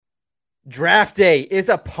Draft day is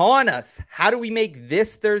upon us. How do we make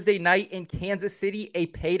this Thursday night in Kansas City a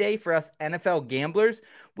payday for us NFL gamblers?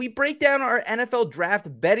 We break down our NFL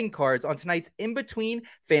draft betting cards on tonight's In Between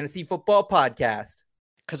Fantasy Football podcast.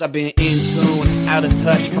 Cause I've been in tune, out of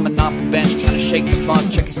touch, coming off the bench, trying to shake the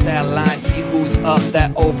funk, check your stat line, see who's up,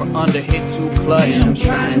 that over under hit too clutch. And I'm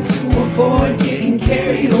trying to avoid getting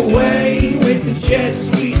carried away with the jet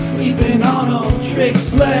sweep, sleeping on a trick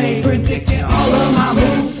play, predicting all of my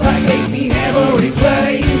moves like they seen every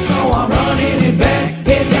play. And so I'm running it back,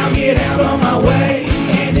 head down, get out of my way.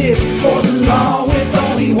 And it's for the law with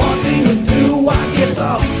only one thing to do. I guess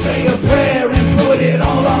I'll say a prayer and put it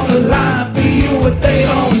all on the line for you. What they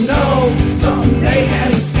don't know, something they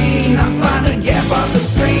haven't seen. I find a gap on the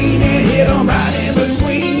screen and hit them right in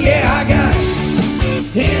between. Yeah, I got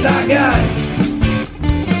it, and I got it.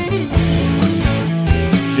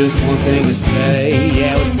 Just one thing to say,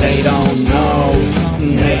 yeah, what they don't know,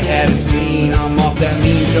 something they haven't seen. I'm off that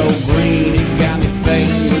mean Joe Green, it's got me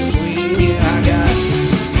fading between. Yeah, I got it,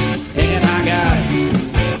 and I got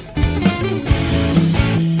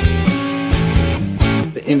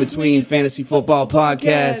it. The In Between Fantasy Football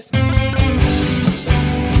Podcast.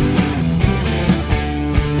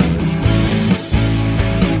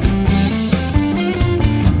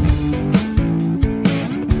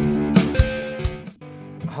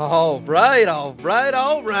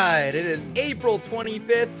 All right. It is April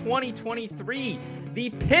 25th, 2023. The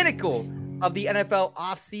pinnacle of the NFL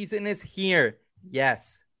offseason is here.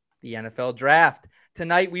 Yes, the NFL draft.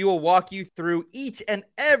 Tonight, we will walk you through each and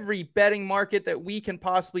every betting market that we can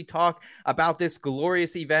possibly talk about this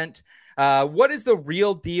glorious event. What is the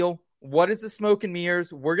real deal? What is the smoke and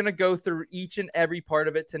mirrors? We're going to go through each and every part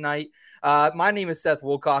of it tonight. My name is Seth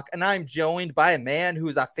Woolcock, and I'm joined by a man who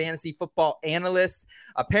is a fantasy football analyst,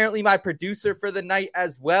 apparently my producer for the night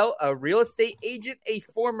as well, a real estate agent, a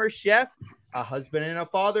former chef, a husband and a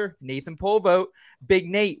father, Nathan Polvote. Big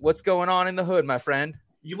Nate, what's going on in the hood, my friend?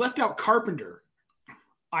 You left out carpenter.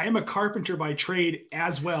 I am a carpenter by trade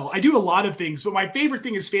as well. I do a lot of things, but my favorite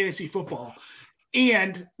thing is fantasy football.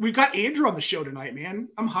 And we've got Andrew on the show tonight, man.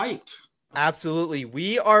 I'm hyped. Absolutely.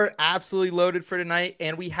 We are absolutely loaded for tonight,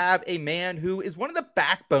 and we have a man who is one of the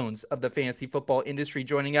backbones of the fantasy football industry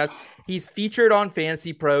joining us. He's featured on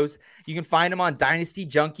FantasyPros. You can find him on Dynasty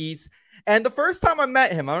Junkies. And the first time I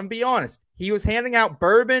met him, I'm going to be honest, he was handing out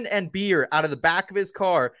bourbon and beer out of the back of his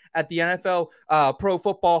car at the NFL Pro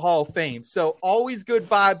Football Hall of Fame. So always good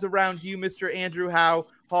vibes around you, Mr. Andrew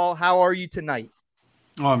Hall. How are you tonight?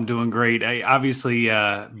 Oh, I'm doing great. Obviously,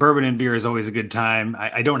 bourbon and beer is always a good time.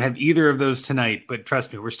 I don't have either of those tonight, but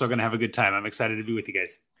trust me, we're still going to have a good time. I'm excited to be with you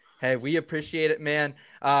guys. Hey, we appreciate it, man.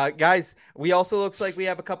 Guys, we also looks like we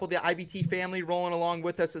have a couple of the IBT family rolling along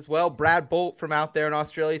with us as well. Brad Bolt from out there in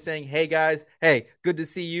Australia saying, hey, guys, hey, good to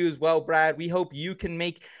see you as well, Brad. We hope you can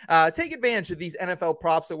take advantage of these NFL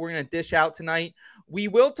props that we're going to dish out tonight. We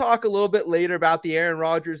will talk a little bit later about the Aaron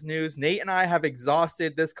Rodgers news. Nate and I have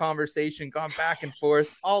exhausted this conversation, gone back and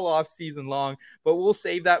forth all off season long, but we'll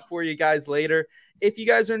save that for you guys later. If you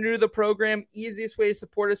guys are new to the program, easiest way to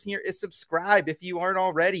support us here is subscribe if you aren't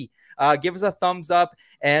already. Give us a thumbs up,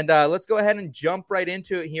 and let's go ahead and jump right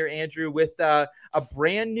into it here, Andrew, with a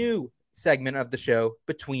brand new segment of the show,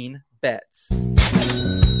 Between Bets.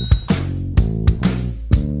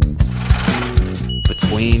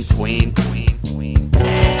 Between bets.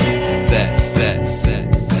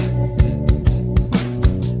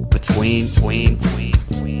 Between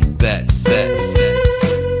bets.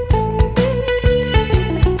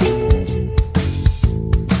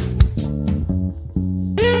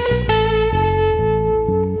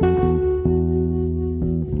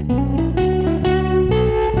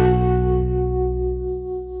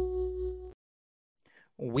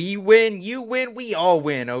 We win, you win, we all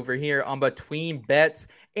win over here on Between Bets.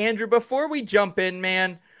 Andrew, before we jump in,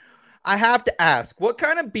 man, I have to ask, what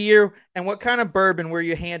kind of beer and what kind of bourbon were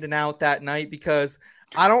you handing out that night? Because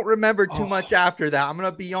I don't remember too much after that. I'm going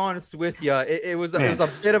to be honest with you. It was a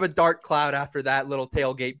bit of a dark cloud after that little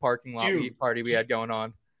tailgate parking lot party we had going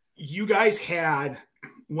on. You guys had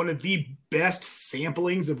one of the best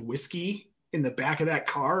samplings of whiskey in the back of that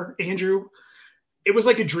car, Andrew. It was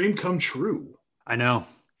like a dream come true. I know.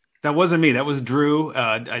 That wasn't me. That was Drew,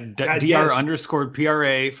 DR_PRA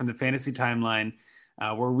from the Fantasy Timeline.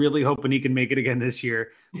 We're really hoping he can make it again this year.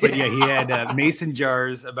 But yeah, he had mason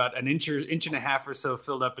jars about an inch and a half or so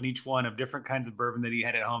filled up in each one of different kinds of bourbon that he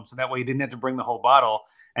had at home. So that way he didn't have to bring the whole bottle.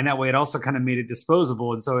 And that way it also kind of made it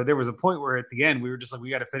disposable. And so there was a point where at the end we were just like,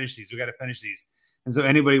 we got to finish these. And so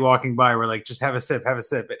anybody walking by, we're like, just have a sip. But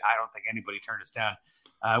I don't think anybody turned us down.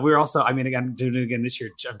 We're also, I mean, again, doing it again this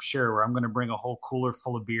year, I'm sure, where I'm going to bring a whole cooler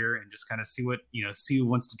full of beer and just kind of see see who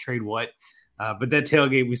wants to trade what. But that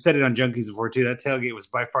tailgate, we said it on Junkies before too. That tailgate was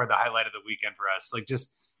by far the highlight of the weekend for us. Like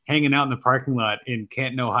just hanging out in the parking lot in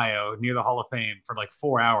Canton, Ohio, near the Hall of Fame for like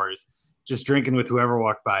 4 hours, just drinking with whoever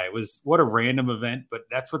walked by. It was what a random event, but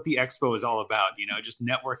that's what the expo is all about. Just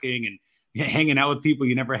networking and hanging out with people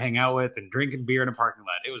you never hang out with and drinking beer in a parking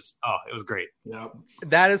lot. It was great. Yep.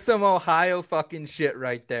 That is some Ohio fucking shit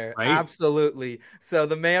right there. Right? Absolutely. So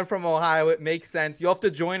the man from Ohio, it makes sense. You'll have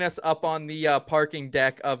to join us up on the parking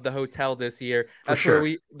deck of the hotel this year. That's sure.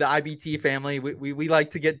 where the IBT family, we like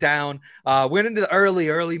to get down. Went into the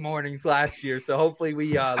early mornings last year. So hopefully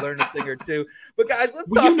we learn a thing or two. But guys,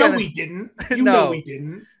 let's talk. We didn't. We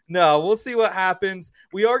didn't. No, we'll see what happens.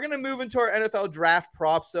 We are going to move into our NFL draft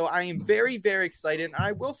props. So I am very, very excited. And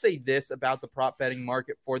I will say this about the prop betting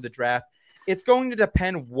market for the draft. It's going to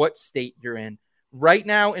depend what state you're in. Right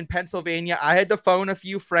now in Pennsylvania, I had to phone a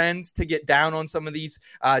few friends to get down on some of these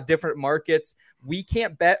different markets. We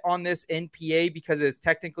can't bet on this NPA because it's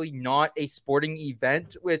technically not a sporting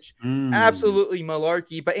event, which absolutely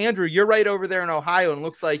malarkey. But Andrew, you're right over there in Ohio, and it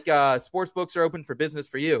looks like sports books are open for business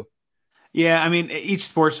for you. Yeah, I mean, each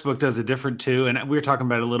sports book does it different too. And we were talking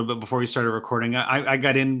about it a little bit before we started recording. I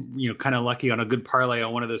got in, kind of lucky on a good parlay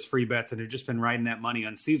on one of those free bets, and have just been riding that money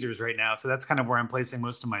on Caesars right now. So that's kind of where I'm placing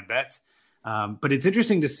most of my bets. But it's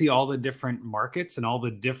interesting to see all the different markets and all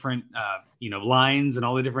the different, lines and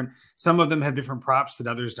all the different, some of them have different props that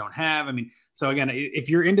others don't have. I mean, so again, if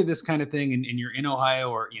you're into this kind of thing and you're in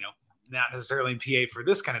Ohio or, not necessarily in PA for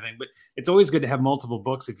this kind of thing, but it's always good to have multiple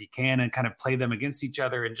books if you can and kind of play them against each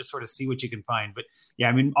other and just sort of see what you can find. But yeah,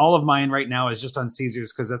 I mean, all of mine right now is just on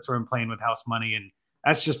Caesars because that's where I'm playing with house money. And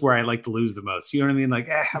that's just where I like to lose the most. You know what I mean? Like,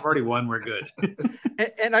 I've already won. We're good.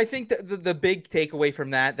 and I think that the big takeaway from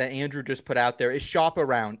that Andrew just put out there is shop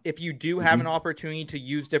around. If you do have an opportunity to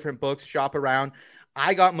use different books, shop around.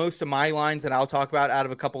 I got most of my lines that I'll talk about out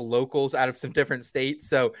of a couple locals out of some different states.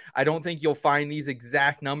 So I don't think you'll find these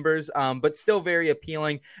exact numbers, but still very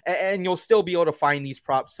appealing. And you'll still be able to find these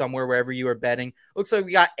props somewhere, wherever you are betting. Looks like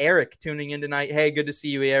we got Eric tuning in tonight. Hey, good to see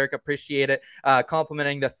you, Eric. Appreciate it.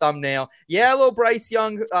 Complimenting the thumbnail. Yeah, a little Bryce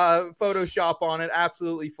Young Photoshop on it.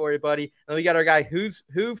 Absolutely for you, buddy. And we got our guy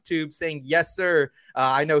HoovTube saying, yes, sir.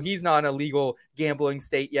 I know he's not in a legal gambling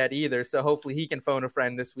state yet either. So hopefully he can phone a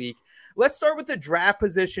friend this week. Let's start with the draft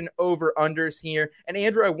position over unders here. And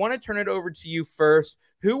Andrew, I want to turn it over to you first.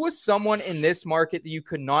 Who was someone in this market that you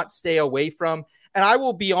could not stay away from? And I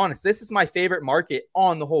will be honest, this is my favorite market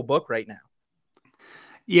on the whole book right now.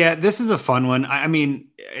 Yeah, this is a fun one. I mean,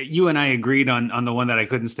 you and I agreed on the one that I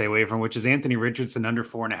couldn't stay away from, which is Anthony Richardson under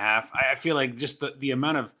 4.5. I feel like just the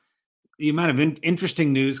amount of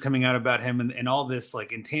interesting news coming out about him and all this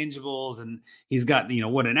like intangibles, and he's got,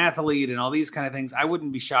 what an athlete and all these kind of things. I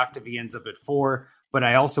wouldn't be shocked if he ends up at 4, but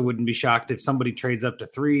I also wouldn't be shocked if somebody trades up to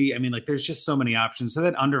 3. I mean, like there's just so many options. So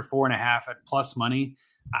that under 4.5 at plus money,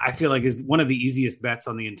 I feel like is one of the easiest bets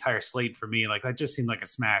on the entire slate for me. Like that just seemed like a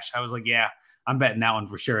smash. I was like, yeah, I'm betting that one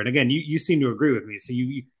for sure. And again, you seem to agree with me. So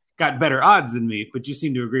you got better odds than me, but you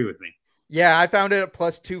seem to agree with me. Yeah, I found it at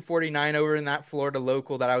plus 249 over in that Florida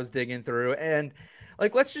local that I was digging through. And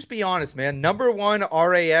like, let's just be honest, man. Number 1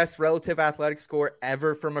 RAS, relative athletic score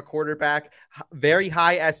ever from a quarterback. Very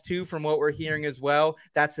high S2 from what we're hearing as well.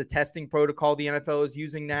 That's the testing protocol the NFL is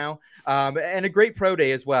using now. And a great pro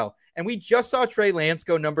day as well. And we just saw Trey Lance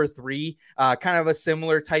go number 3, kind of a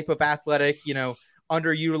similar type of athletic,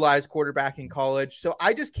 underutilized quarterback in college. So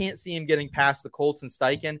I just can't see him getting past the Colts and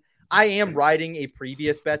Steichen. I am riding a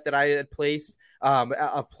previous bet that I had placed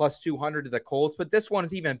of plus 200 to the Colts, but this one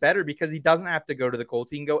is even better because he doesn't have to go to the Colts.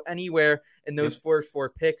 He can go anywhere in those first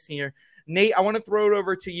 4 picks here. Nate, I want to throw it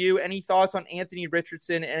over to you. Any thoughts on Anthony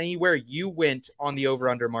Richardson and anywhere you went on the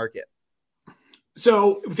over-under market?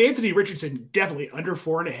 So with Anthony Richardson, definitely under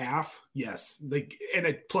 4.5. Yes. And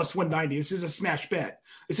at plus 190, this is a smash bet.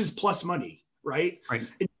 This is plus money, right? Right.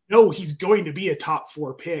 And he's going to be a top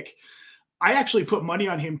 4 pick. I actually put money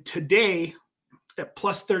on him today at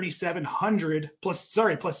plus 3,700, plus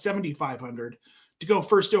 7,500 to go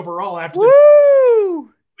first overall after Woo!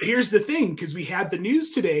 But here's the thing, because we had the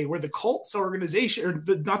news today where the Colts organization, or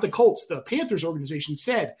not the Colts, the Panthers organization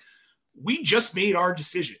said, we just made our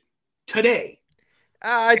decision today.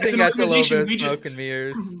 I think that's a little bit of smoke and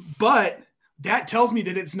mirrors. But that tells me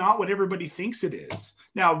that it's not what everybody thinks it is.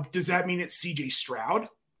 Now, does that mean it's CJ Stroud?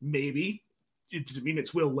 Maybe. Does it mean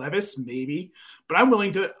it's Will Levis? Maybe. But I'm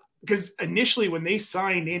willing to, because initially when they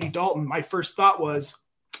signed Andy Dalton, my first thought was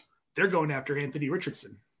they're going after Anthony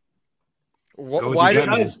Richardson. Why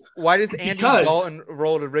does Andy Dalton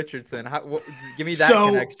roll to Richardson? Give me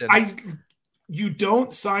that connection. You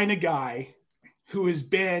don't sign a guy who has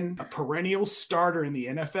been a perennial starter in the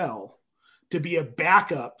NFL to be a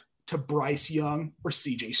backup to Bryce Young or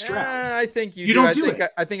CJ Stroud. I think you don't do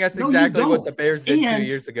it. I think that's exactly what the Bears did 2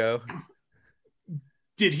 years ago.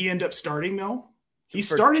 Did he end up starting though? He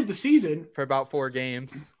started the season for about 4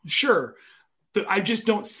 games. Sure. I just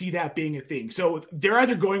don't see that being a thing. So they're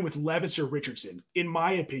either going with Levis or Richardson, in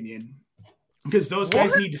my opinion, because those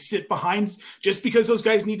guys need to sit behind. Just because those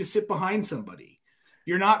guys need to sit behind somebody,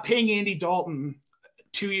 you're not paying Andy Dalton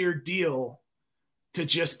a 2-year deal to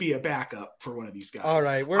just be a backup for one of these guys. All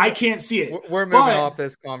right, I can't see it. We're moving off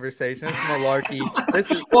this conversation. It's malarkey.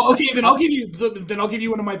 Well, okay. Then I'll give you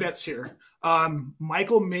one of my bets here.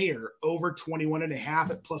 Michael Mayer over 21.5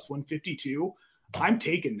 at plus 152. I'm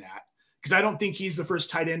taking that because I don't think he's the first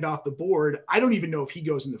tight end off the board. I don't even know if he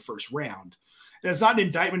goes in the first round. And it's not an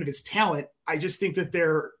indictment of his talent. I just think that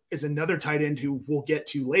there is another tight end who we'll get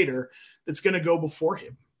to later that's going to go before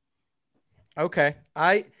him. Okay.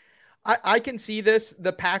 I can see this.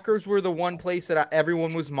 The Packers were the one place that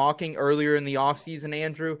everyone was mocking earlier in the offseason,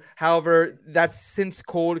 Andrew. However, that's since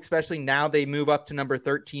cold, especially now they move up to number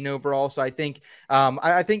 13 overall. So I think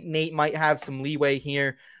Nate might have some leeway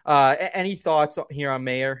here. Any thoughts here on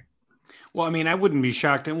Mayer? Well, I mean, I wouldn't be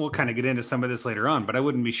shocked, and we'll kind of get into some of this later on, but I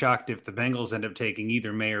wouldn't be shocked if the Bengals end up taking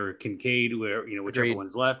either Mayer or Kincaid, whichever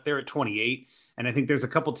one's left. They're at 28, and I think there's a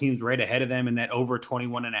couple teams right ahead of them in that over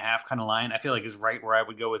 21.5 kind of line. I feel like is right where I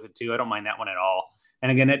would go with it too. I don't mind that one at all.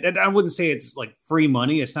 And again, I wouldn't say it's like free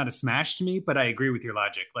money. It's not a smash to me, but I agree with your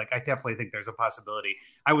logic. Like, I definitely think there's a possibility.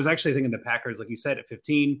 I was actually thinking the Packers, like you said, at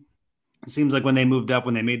 15. It seems like when they moved up,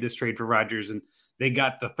 when they made this trade for Rodgers and they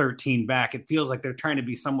got the 13 back, it feels like they're trying to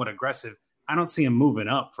be somewhat aggressive. I don't see him moving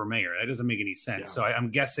up for Mayer. That doesn't make any sense. Yeah. So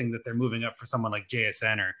I'm guessing that they're moving up for someone like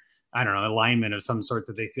JSN or, I don't know, a lineman of some sort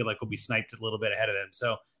that they feel like will be sniped a little bit ahead of them.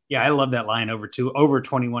 So, yeah, I love that line over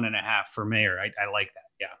 21.5 for Mayer. I like that.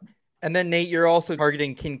 Yeah. And then, Nate, you're also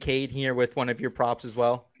targeting Kincaid here with one of your props as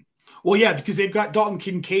well. Well, yeah, because they've got Dalton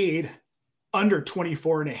Kincaid under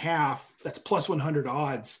 24.5. That's plus 100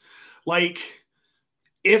 odds. Like,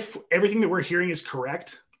 if everything that we're hearing is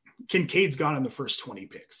correct, Kincaid's gone in the first 20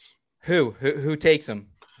 picks. Who takes him?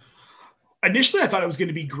 Initially, I thought it was going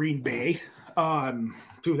to be Green Bay.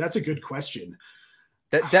 That's a good question.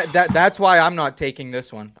 That's why I'm not taking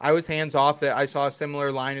this one. I was hands off. I saw a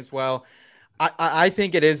similar line as well. I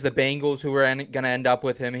think it is the Bengals who are going to end up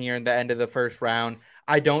with him here in the end of the first round.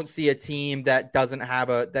 I don't see a team that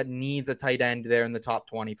that needs a tight end there in the top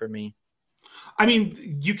 20 for me. I mean,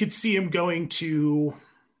 you could see him going to.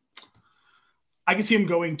 I could see him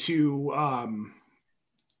going to.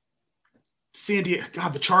 San Diego,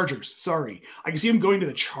 the Chargers. Sorry. I can see him going to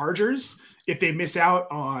the Chargers if they miss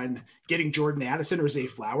out on getting Jordan Addison or Zay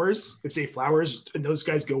Flowers. If Zay Flowers and those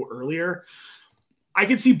guys go earlier, I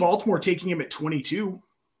could see Baltimore taking him at 22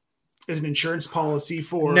 as an insurance policy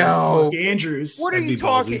for Mark Andrews. What are you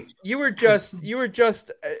talking? Ballsy. You were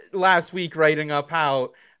just last week writing up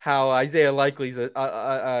how Isaiah Likely's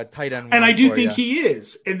a tight end. And I do think he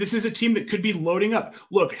is. And this is a team that could be loading up.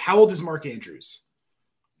 Look, how old is Mark Andrews?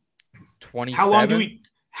 27.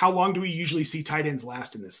 How long do we usually see tight ends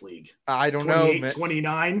last in this league? I don't know.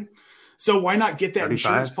 29. So why not get that 35?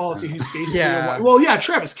 Insurance policy who's basically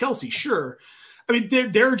Travis Kelce, sure. I mean,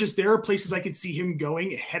 there are places I could see him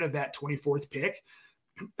going ahead of that 24th pick.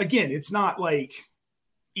 Again, it's not like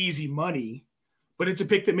easy money, but it's a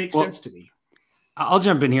pick that makes sense to me. I'll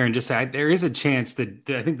jump in here and just say there is a chance that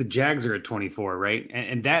I think the Jags are at 24, right?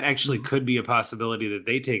 And that actually could be a possibility that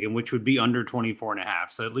they take him, which would be under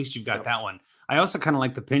 24.5. So at least you've got that one. I also kind of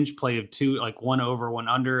like the pinch play of two, like one over, one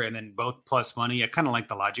under, and then both plus money. I kind of like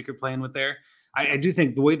the logic you're playing with there. I do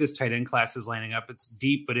think the way this tight end class is lining up, it's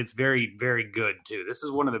deep, but it's very, very good too. This is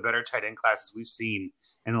one of the better tight end classes we've seen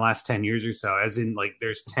in the last 10 years or so, as in like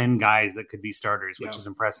there's 10 guys that could be starters, which is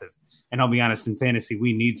impressive. And I'll be honest, in fantasy,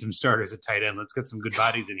 we need some starters at tight end. Let's get some good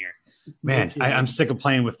bodies in here. Man, I'm sick of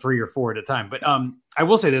playing with 3 or 4 at a time. But I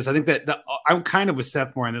will say this. I think that I'm kind of with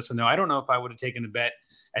Seth more on this one, though. I don't know if I would have taken a bet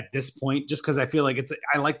at this point, just because I feel like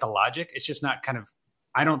I like the logic. It's just not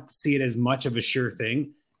I don't see it as much of a sure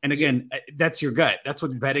thing. And again, that's your gut. That's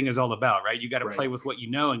what betting is all about, right? You got to play with what you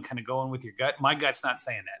know and kind of go in with your gut. My gut's not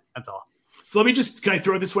saying that. That's all. So can I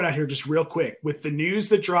throw this one out here just real quick? With the news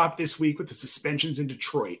that dropped this week with the suspensions in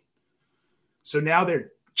Detroit. So now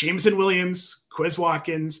they're Jameson Williams, Quez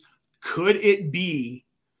Watkins. Could they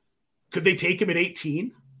take him at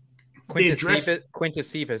 18? Quintus Cephas. Quintus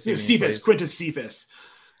Cephas.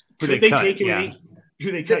 Could they take him at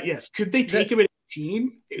 18? Yes. Could they take him at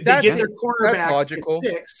 18. They That's get their cornerback logical.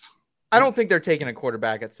 at 6. I don't think they're taking a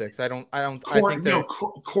quarterback at 6. I think they're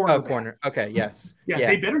cornerback. Corner. Okay, yes. Yeah,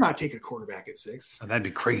 they better not take a quarterback at 6. Oh, that'd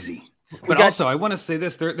be crazy. But also, I want to say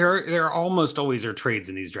this: there almost always are trades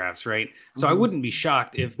in these drafts, right? So I wouldn't be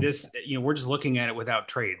shocked if this, we're just looking at it without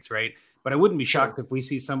trades, right? But I wouldn't be shocked if we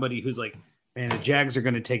see somebody who's like, man, the Jags are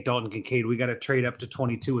going to take Dalton Kincaid. We got to trade up to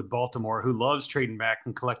 22 with Baltimore, who loves trading back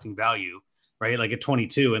and collecting value, right? Like at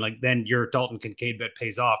 22, and like then your Dalton Kincaid bet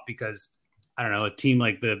pays off because I don't know, a team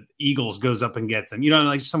like the Eagles goes up and gets him.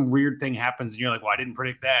 Like some weird thing happens, and you're like, well, I didn't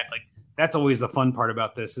predict that. Like that's always the fun part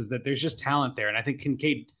about this is that there's just talent there, and I think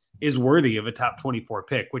Kincaid is worthy of a top 24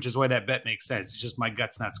 pick, which is why that bet makes sense. It's just my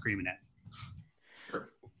gut's not screaming at it.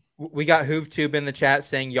 We got HoovTube in the chat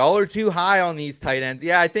saying y'all are too high on these tight ends.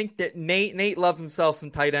 Yeah, I think that Nate loves himself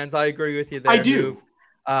some tight ends. I agree with you there. I do.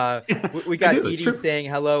 We got Didi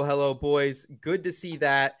saying hello, boys. Good to see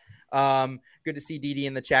that. Good to see Didi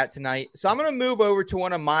in the chat tonight. So I'm going to move over to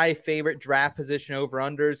one of my favorite draft position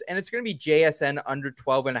over-unders, and it's going to be JSN under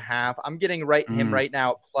 12.5. I'm getting him right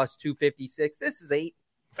now at plus 256. This is a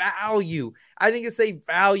value. I think it's a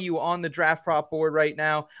value on the draft prop board right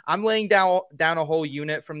now. I'm laying down a whole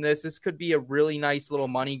unit from this. This could be a really nice little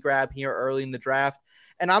money grab here early in the draft.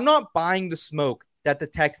 And I'm not buying the smoke that the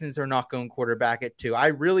Texans are not going quarterback at 2. I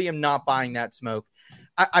really am not buying that smoke.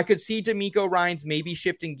 I could see D'Amico Ryans maybe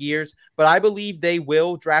shifting gears, but I believe they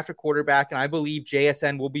will draft a quarterback, and I believe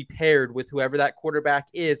JSN will be paired with whoever that quarterback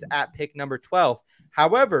is at pick number 12.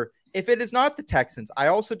 However, if it is not the Texans, I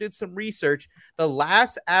also did some research. The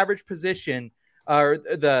last average position, or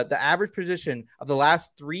the average position of the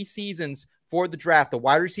last 3 seasons for the draft, the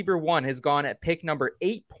wide receiver 1 has gone at pick number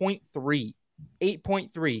 8.3.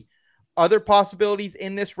 8.3. Other possibilities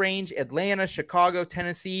in this range: Atlanta, Chicago,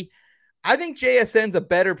 Tennessee. I think JSN's a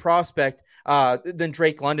better prospect than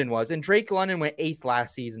Drake London was. And Drake London went 8th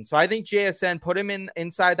last season. So I think JSN, put him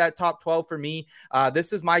inside that top 12 for me.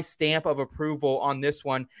 This is my stamp of approval on this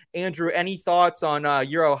one. Andrew, any thoughts on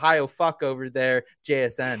your Ohio fuck over there,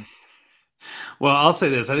 JSN? Well, I'll say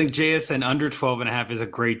this. I think JSN under 12.5 is a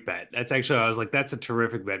great bet. That's actually, I was like, that's a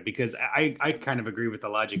terrific bet because I kind of agree with the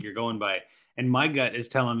logic you're going by. And my gut is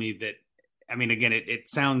telling me that, I mean, again, it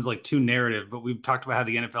sounds like too narrative, but we've talked about how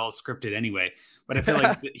the NFL is scripted anyway. But I feel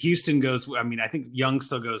like Houston goes, I mean, I think Young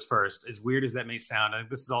still goes first. As weird as that may sound, I think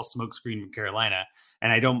this is all smokescreen from Carolina.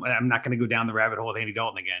 And I'm not going to go down the rabbit hole with Andy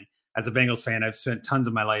Dalton again. As a Bengals fan, I've spent tons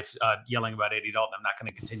of my life yelling about Andy Dalton. I'm not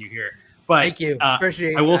going to continue here. But thank you.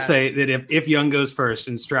 Appreciate I will say that if Young goes first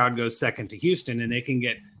and Stroud goes second to Houston and they can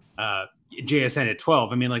get JSN at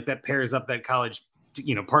 12, I mean, like that pairs up that college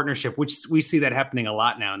partnership, which we see that happening a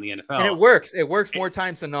lot now in the NFL. And it works. It works more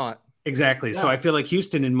times than not. Exactly. Yeah. So I feel like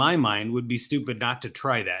Houston, in my mind, would be stupid not to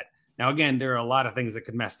try that. Now, again, there are a lot of things that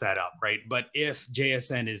could mess that up, right? But if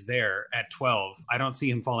JSN is there at 12, I don't see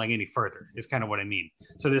him falling any further, is kind of what I mean.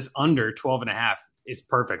 So this under 12.5 is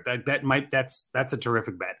perfect. That's a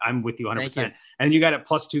terrific bet. I'm with you 100%. And you got it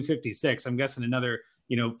plus 256. I'm guessing another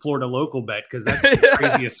Florida local bet, because that's the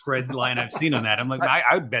craziest spread line I've seen on that. I'm like,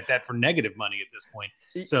 I would bet that for negative money at this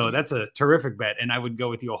point. So that's a terrific bet. And I would go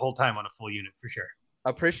with you a whole time on a full unit for sure.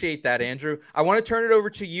 Appreciate that, Andrew. I want to turn it over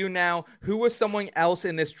to you now. Who was someone else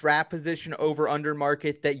in this draft position over under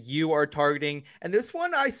market that you are targeting? And this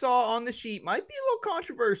one I saw on the sheet might be a little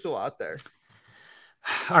controversial out there.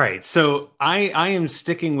 All right. So I am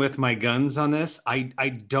sticking with my guns on this. I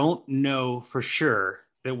don't know for sure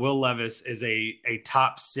that Will Levis is a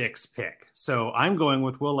top 6 pick. So I'm going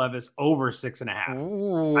with Will Levis over 6.5.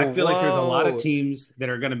 Ooh, I feel like there's a lot of teams that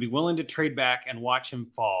are going to be willing to trade back and watch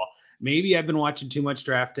him fall. Maybe I've been watching too much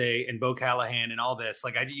Draft Day and Bo Callahan and all this.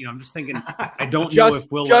 Like I'm just thinking, I don't know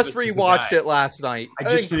if Will Levis rewatched it last night. I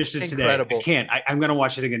just finished it today. I can't. I'm going to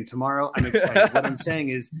watch it again tomorrow. I'm excited. What I'm saying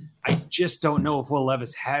is, I just don't know if Will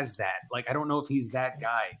Levis has that. Like, I don't know if he's that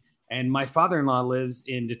guy. And my father-in-law lives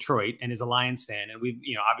in Detroit and is a Lions fan. And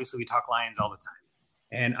obviously we talk Lions all the time.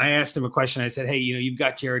 And I asked him a question. I said, hey, you've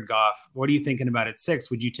got Jared Goff. What are you thinking about at 6?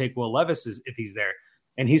 Would you take Will Levis if he's there?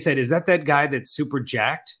 And he said, is that guy that's super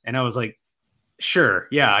jacked? And I was like, sure.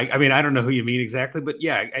 Yeah. I mean, I don't know who you mean exactly, but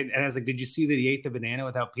yeah. And I was like, did you see that he ate the banana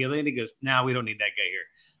without peeling? And he goes, no, we don't need that guy here.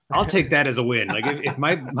 I'll take that as a win. Like if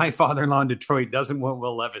my father-in-law in Detroit doesn't want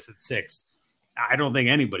Will Levis at 6, I don't think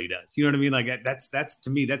anybody does. You know what I mean? Like that's to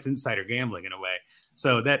me, that's insider gambling in a way.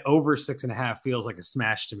 So that over 6.5 feels like a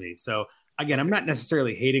smash to me. So again, I'm not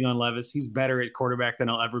necessarily hating on Levis. He's better at quarterback than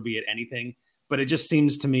I'll ever be at anything. But it just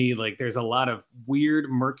seems to me like there's a lot of weird,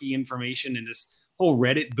 murky information in this whole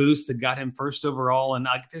Reddit boost that got him first overall. And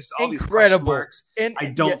there's all these Incredible. question marks. And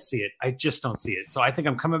I don't see it. I just don't see it. So I think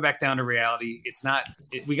I'm coming back down to reality.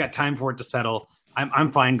 We got time for it to settle.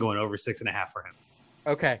 I'm fine going over 6.5 for him.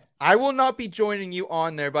 Okay. I will not be joining you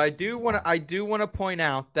on there, but I do want to point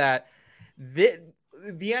out that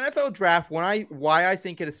the NFL draft, why I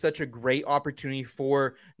think it is such a great opportunity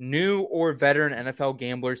for new or veteran NFL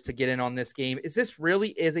gamblers to get in on this game is this really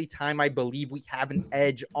is a time I believe we have an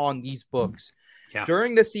edge on these books. Yeah.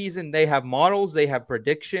 During the season, they have models, they have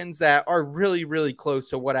predictions that are really, really close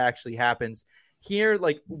to what actually happens. Here,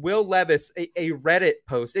 like Will Levis, a Reddit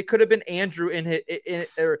post. It could have been Andrew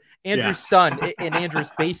Andrew's son in Andrew's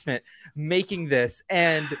basement making this,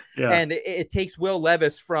 and it takes Will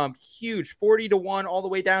Levis from huge 40-1 all the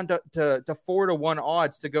way down to 4-1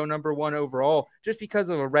 odds to go number 1 overall just because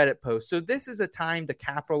of a Reddit post. So this is a time to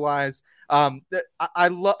capitalize. I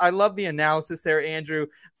love the analysis there, Andrew.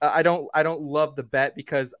 I don't love the bet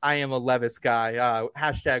because I am a Levis guy.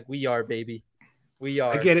 Hashtag we are, baby. We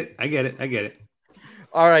are. I get it.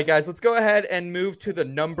 All right, guys, let's go ahead and move to the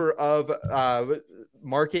number of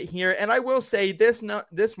market here. And I will say this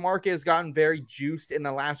market has gotten very juiced in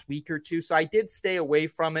the last week or two, so I did stay away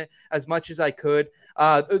from it as much as I could.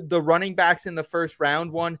 The running backs in the first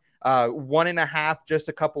round 1.5 just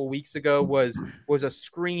a couple weeks ago was a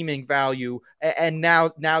screaming value, and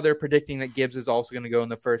now they're predicting that Gibbs is also going to go in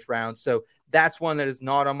the first round. So that's one that is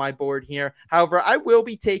not on my board here. However, I will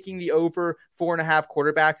be taking the over 4.5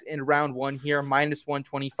 quarterbacks in round 1 here,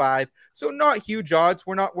 -125. So not huge odds.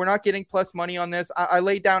 We're not getting plus money on this. I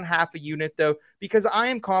laid down half a unit though, because I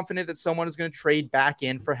am confident that someone is going to trade back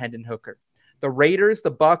in for Hendon Hooker. The Raiders,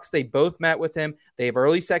 the Bucks, they both met with him. They have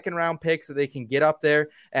early second-round picks so they can get up there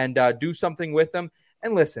and do something with them.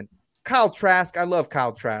 And listen, Kyle Trask, I love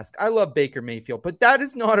Kyle Trask. I love Baker Mayfield, but that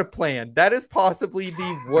is not a plan. That is possibly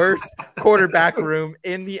the worst quarterback room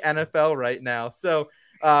in the NFL right now. So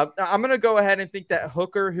I'm going to go ahead and think that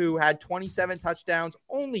Hooker, who had 27 touchdowns,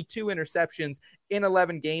 only 2 interceptions in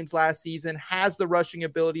 11 games last season, has the rushing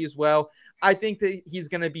ability as well. I think that he's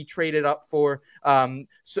going to be traded up for.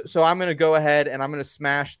 So I'm going to go ahead and I'm going to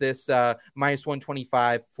smash this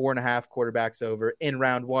 -125, 4.5 quarterbacks over in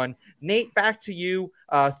round 1. Nate, back to you.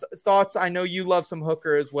 Thoughts? I know you love some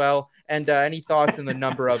Hooker as well. And any thoughts in the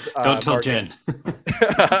number of Don't tell Jen.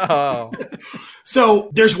 Oh. So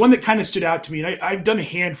there's one that kind of stood out to me. And I've done a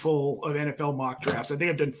handful of NFL mock drafts. I think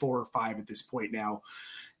I've done 4 or 5 at this point now.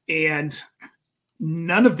 And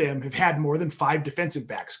none of them have had more than 5 defensive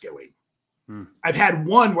backs going. I've had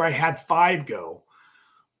one where I had 5 go,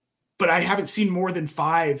 but I haven't seen more than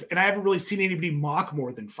 5, and I haven't really seen anybody mock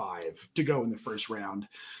more than 5 to go in the first round.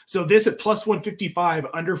 So this at +155,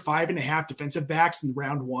 under 5.5 defensive backs in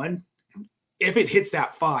round 1, if it hits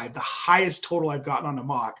that 5, the highest total I've gotten on a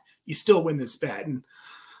mock, you still win this bet. And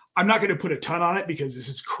I'm not going to put a ton on it because this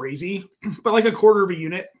is crazy, but like a quarter of a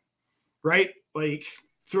unit, right? Like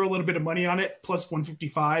throw a little bit of money on it,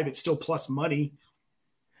 +155, it's still plus money.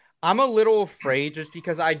 I'm a little afraid just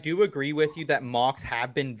because I do agree with you that mocks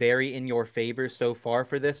have been very in your favor so far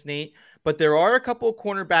for this, Nate. But there are a couple of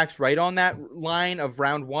cornerbacks right on that line of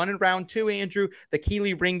round 1 and round 2, Andrew. The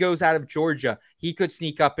Keely Ringos out of Georgia. He could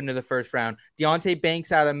sneak up into the first round. Deonte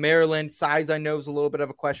Banks out of Maryland. Size, I know, is a little bit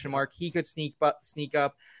of a question mark. He could sneak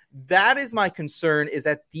up. That is my concern, is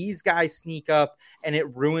that these guys sneak up and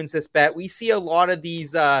it ruins this bet. We see a lot of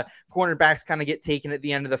these cornerbacks kind of get taken at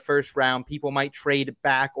the end of the first round. People might trade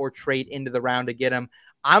back or trade into the round to get them.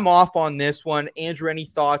 I'm off on this one. Andrew, any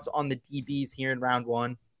thoughts on the DBs here in round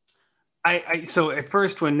 1? So at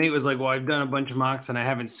first when Nate was like, well, I've done a bunch of mocks and I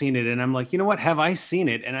haven't seen it. And I'm like, you know what? Have I seen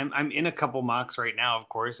it? And I'm in a couple mocks right now, of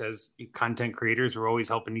course, as content creators, we're always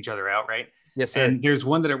helping each other out, right? Yes, sir. And there's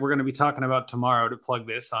one that we're going to be talking about tomorrow to plug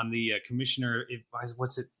this on the commissioner.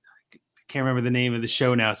 What's it? I can't remember the name of the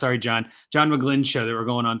show now. Sorry, John McGlynn's show that we're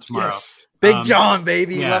going on tomorrow. Yes. Big John,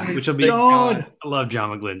 baby. Yeah, love me which will be John. I love John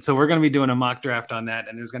McGlynn. So we're going to be doing a mock draft on that.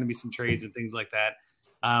 And there's going to be some trades and things like that.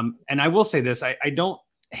 And I will say this, I don't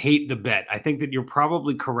hate the bet. I think that you're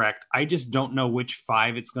probably correct. I just don't know which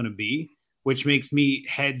 5 it's going to be, which makes me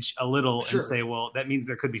hedge a little and say, well, that means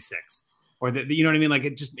there could be 6. Or that, you know what I mean? Like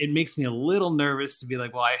it makes me a little nervous to be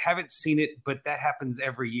like, well, I haven't seen it, but that happens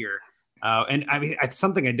every year. And I mean, it's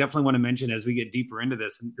something I definitely want to mention as we get deeper into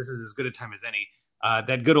this, and this is as good a time as any,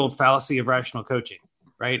 that good old fallacy of rational coaching,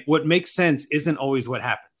 right? What makes sense isn't always what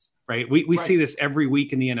happens, right? We see this every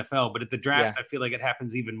week in the NFL, but at the draft, I feel like it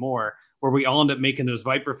happens even more, where we all end up making those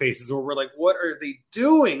viper faces where we're like, what are they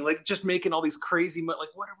doing? Like, just making all these crazy, like,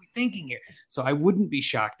 what are we thinking here? So I wouldn't be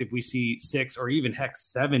shocked if we see 6 or even heck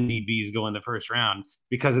 7 DBs go in the first round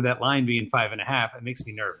because of that line being 5.5. It makes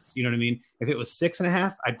me nervous. You know what I mean? If it was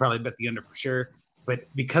 6.5, I'd probably bet the under for sure. But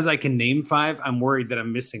because I can name 5, I'm worried that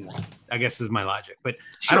I'm missing one, I guess is my logic. But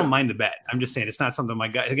I don't mind the bet. I'm just saying it's not something my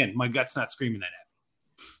gut's not screaming that at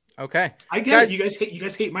me. Okay. I get it. You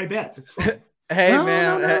guys hate my bets. It's fine. Hey,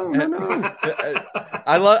 man. No.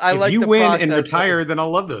 I like if you the win process. and retire, then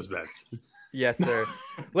I'll love those bets. Yes, sir.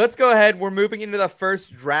 Let's go ahead. We're moving into the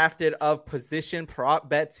first drafted of position prop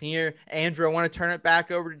bets here. Andrew, I want to turn it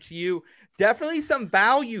back over to you. Definitely some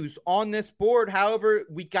values on this board. However,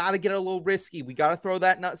 we got to get a little risky. We got to throw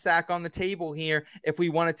that nutsack on the table here if we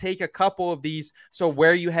want to take a couple of these. So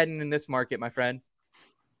where are you heading in this market, my friend?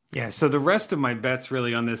 Yeah, so the rest of my bets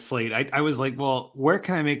really on this slate, I was like, well, where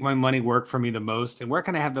can I make my money work for me the most? And where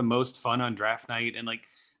can I have the most fun on draft night? And like,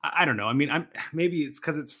 I don't know. I mean, maybe it's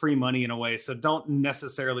because it's free money in a way. So don't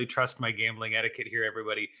necessarily trust my gambling etiquette here,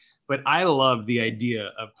 everybody. But I love the idea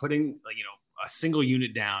of putting, a single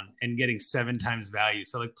unit down and getting 7 times value.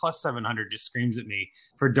 So like plus 700 just screams at me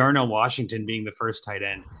for Darnell Washington being the first tight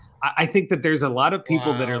end. I think that there's a lot of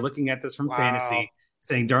people that are looking at this from fantasy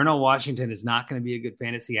saying Darnell Washington is not going to be a good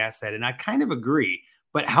fantasy asset. And I kind of agree.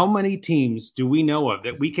 But how many teams do we know of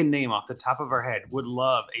that we can name off the top of our head would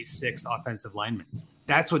love a 6th offensive lineman?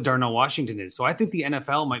 That's what Darnell Washington is. So I think the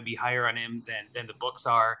NFL might be higher on him than the books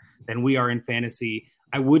are, than we are in fantasy.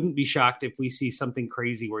 I wouldn't be shocked if we see something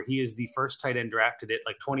crazy where he is the first tight end drafted at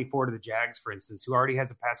like 24 to the Jags, for instance, who already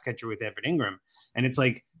has a pass catcher with Evan Ingram. And it's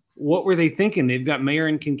like, what were they thinking? They've got Mayer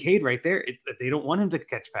and Kincaid right there. They don't want him to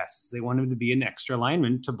catch passes. They want him to be an extra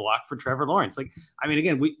lineman to block for Trevor Lawrence. Like, I mean,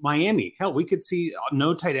 again, Miami, hell, we could see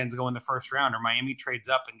no tight ends go in the first round, or Miami trades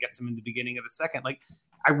up and gets him in the beginning of the second. Like,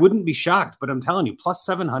 I wouldn't be shocked, but I'm telling you, plus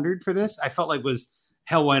 700 for this, I felt like was,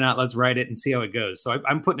 hell, why not? Let's write it and see how it goes. So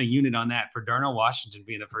I'm putting a unit on that for Darnell Washington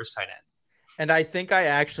being the first tight end. And I think I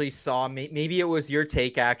actually saw, maybe it was your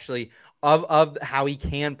take actually, of how he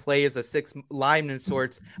can play as a 6 lineman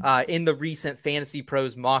sorts in the recent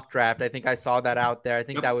FantasyPros mock draft. I think I saw that out there. I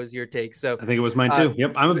think that was your take. So I think it was mine too.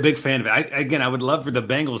 Yep. I'm a big fan of it. I would love for the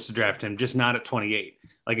Bengals to draft him, just not at 28.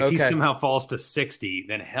 Like if he somehow falls to 60,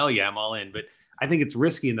 then hell yeah, I'm all in. But I think it's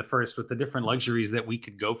risky in the first with the different luxuries that we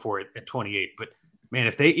could go for it at 28. But man,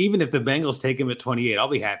 if the Bengals take him at 28, I'll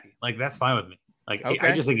be happy. Like that's fine with me. Like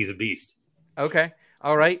I just think he's a beast. Okay.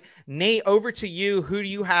 All right. Nate, over to you. Who do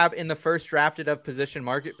you have in the first drafted of position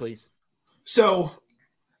market, please? So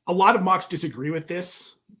a lot of mocks disagree with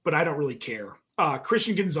this, but I don't really care.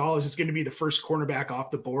 Christian Gonzalez is going to be the first cornerback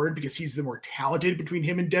off the board because he's the more talented between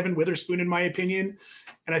him and Devin Witherspoon, in my opinion.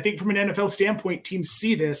 And I think from an NFL standpoint, teams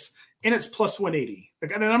see this, and it's plus 180.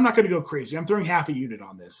 And I'm not going to go crazy. I'm throwing half a unit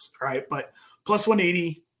on this, all right? But plus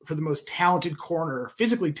 180 for the most talented corner,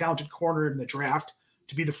 physically talented corner in the draft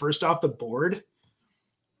to be the first off the board.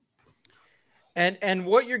 And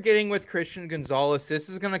what you're getting with Christian Gonzalez, this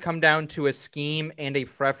is going to come down to a scheme and a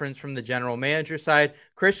preference from the general manager side.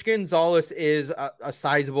 Christian Gonzalez is a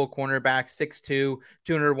sizable cornerback, 6'2",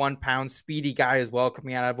 201 pounds, speedy guy as well,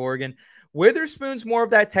 coming out of Oregon. Witherspoon's more of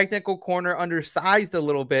that technical corner, undersized a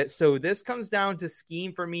little bit. So this comes down to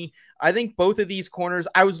scheme for me. I think both of these corners,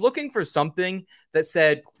 I was looking for something that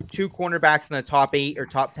said 2 cornerbacks in the top 8 or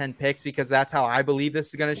top 10 picks, because that's how I believe this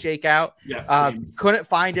is going to shake out. Yeah, couldn't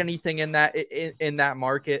find anything in that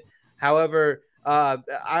market. However,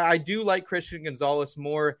 I do like Christian Gonzalez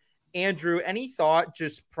more. Andrew, any thought,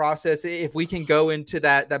 just process, if we can go into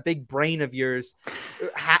that big brain of yours,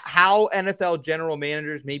 how NFL general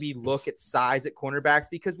managers maybe look at size at cornerbacks?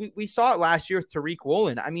 Because we saw it last year with Tariq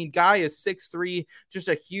Woolen. I mean, guy is 6'3", just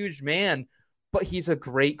a huge man, but he's a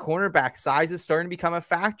great cornerback. Size is starting to become a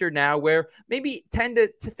factor now, where maybe 10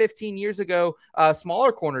 to 15 years ago,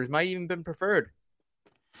 smaller corners might even been preferred.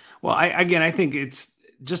 Well, I think it's,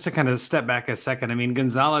 just to kind of step back a second, I mean,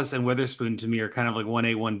 Gonzalez and Witherspoon to me are kind of like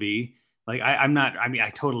 1A, 1B. Like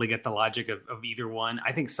I totally get the logic of either one.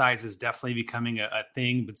 I think size is definitely becoming a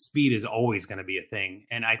thing, but speed is always going to be a thing.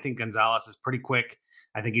 And I think Gonzalez is pretty quick.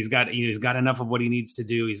 I think he's got enough of what he needs to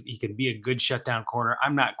do. He can be a good shutdown corner.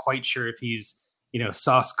 I'm not quite sure if he's,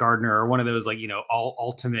 Sauce Gardner or one of those all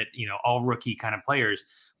ultimate, all rookie kind of players.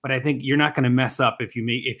 But I think you're not going to mess up if you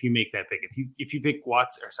make that pick. If you pick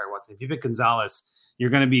Watson, if you pick Gonzalez, you're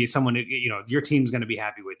going to be someone, your team's going to be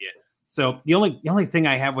happy with you. So the only thing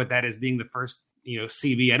I have with that is being the first,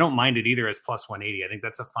 CB. I don't mind it either as plus 180. I think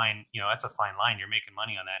that's a fine, that's a fine line. You're making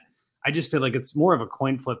money on that. I just feel like it's more of a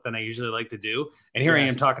coin flip than I usually like to do. And here I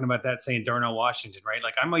am talking about that, saying Darnell Washington, right?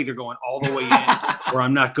 Like I'm either going all the way in or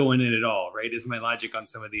I'm not going in at all, right? Is my logic on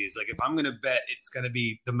some of these. Like if I'm going to bet, it's going to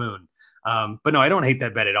be the moon. But no, I don't hate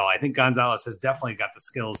that bet at all. I think Gonzalez has definitely got the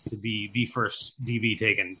skills to be the first DB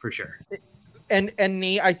taken for sure. And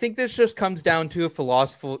Nee, I think this just comes down to a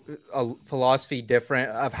philosophy different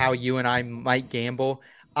of how you and I might gamble.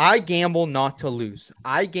 I gamble not to lose.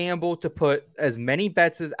 I gamble to put as many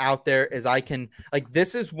bets as out there as I can. Like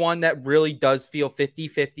this is one that really does feel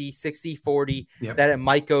 50-50, 60-40, that it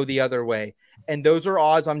might go the other way. And those are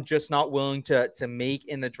odds I'm just not willing to make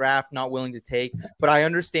in the draft, not willing to take. But I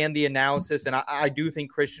understand the analysis, and I do think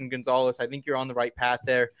Christian Gonzalez, I think you're on the right path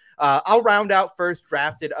there. I'll round out first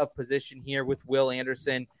drafted of position here with Will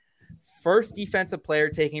Anderson. First defensive player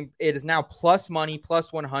taking, it is now plus money,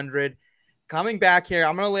 plus 100. Coming back here,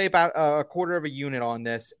 I'm going to lay about a quarter of a unit on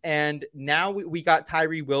this. And now we got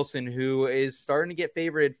Tyree Wilson, who is starting to get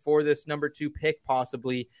favored for this number 2 pick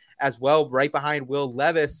possibly as well, right behind Will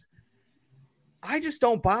Levis. I just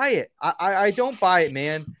don't buy it. I don't buy it,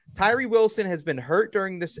 man. Tyree Wilson has been hurt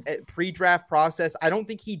during this pre-draft process. I don't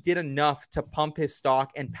think he did enough to pump his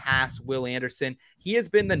stock and pass Will Anderson. He has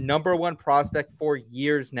been the number 1 prospect for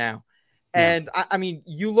years now. And I mean,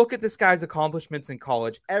 you look at this guy's accomplishments in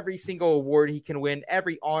college, every single award he can win,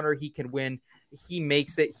 every honor he can win, he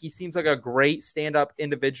makes it. He seems like a great stand-up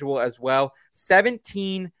individual as well.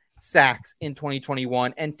 17 sacks in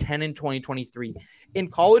 2021 and 10 in 2023. In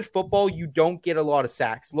college football, you don't get a lot of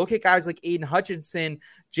sacks. Look at guys like Aiden Hutchinson,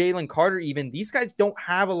 Jalen Carter even. These guys don't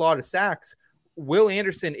have a lot of sacks. Will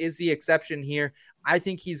Anderson is the exception here. I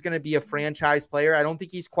think he's going to be a franchise player. I don't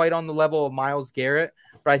think he's quite on the level of Myles Garrett,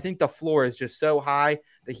 but I think the floor is just so high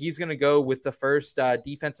that he's going to go with the first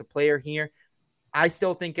defensive player here. I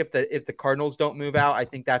still think if the Cardinals don't move out, I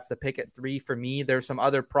think that's the pick at 3 for me. There's some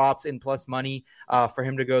other props in plus money for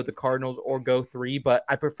him to go the Cardinals or go 3, but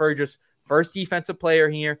I prefer just first defensive player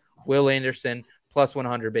here, Will Anderson, plus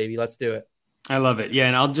 100, baby. Let's do it. I love it. Yeah,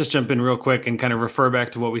 and I'll just jump in real quick and kind of refer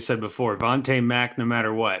back to what we said before. Vontae Mack, no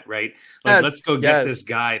matter what, right? Like, let's go get this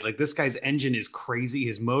guy. Like, this guy's engine is crazy.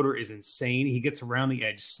 His motor is insane. He gets around the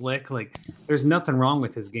edge slick. Like, there's nothing wrong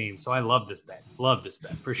with his game. So I love this bet. Love this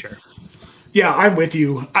bet for sure. Yeah, I'm with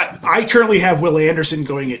you. I currently have Will Anderson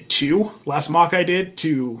going at 2. Last mock I did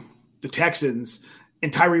to the Texans,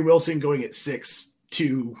 and Tyree Wilson going at 6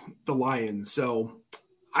 to the Lions. So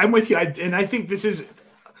I'm with you. I think this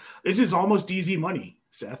is almost easy money,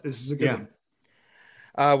 Seth. This is a good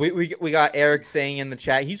one. We got Eric saying in the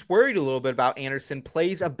chat, he's worried a little bit about Anderson,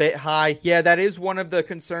 plays a bit high. Yeah, that is one of the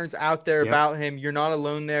concerns out there about him. You're not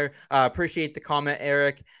alone there. Appreciate the comment,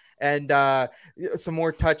 Eric. And some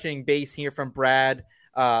more touching base here from Brad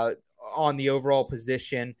on the overall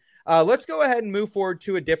position. Let's go ahead and move forward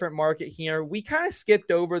to a different market here. We kind of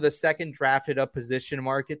skipped over the second drafted up position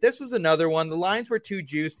market. This was another one. The lines were too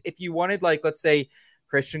juiced. If you wanted, like, let's say,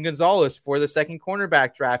 Christian Gonzalez for the second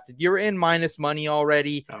cornerback drafted, you're in minus money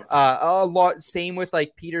already. A lot. Same with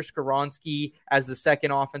like Peter Skoronski as the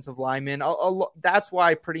second offensive lineman. That's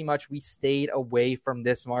why pretty much we stayed away from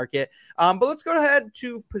this market. But let's go ahead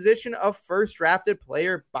to position of first drafted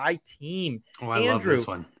player by team. Oh, I love this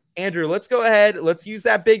one. Andrew, let's go ahead. Let's use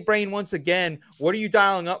that big brain once again. What are you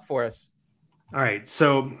dialing up for us? All right,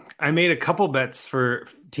 so I made a couple bets for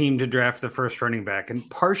team to draft the first running back, and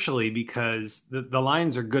partially because the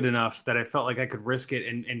lines are good enough that I felt like I could risk it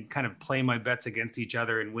and kind of play my bets against each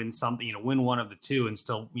other and win something, win one of the two and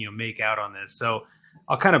still, make out on this. So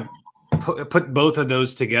I'll kind of put both of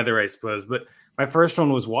those together, I suppose. But my first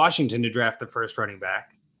one was Washington to draft the first running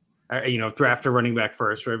back, draft a running back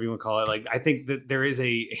first, whatever you want to call it. Like, I think that there is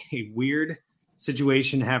a weird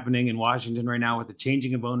situation happening in Washington right now with the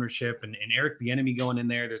changing of ownership and Eric Bieniemy going in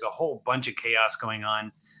there. There's a whole bunch of chaos going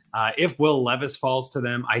on. If Will Levis falls to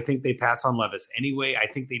them, I think they pass on Levis anyway. I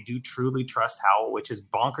think they do truly trust Howell, which is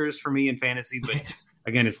bonkers for me in fantasy. But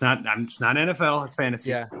again, it's not NFL, it's fantasy.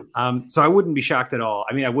 Yeah. So I wouldn't be shocked at all.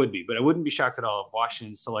 I mean, I would be, but I wouldn't be shocked at all if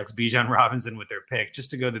Washington selects Bijan Robinson with their pick just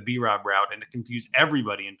to go the B-Rob route and to confuse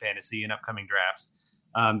everybody in fantasy in upcoming drafts.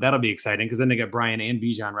 That'll be exciting because then they got Brian and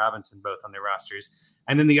Bijan Robinson both on their rosters.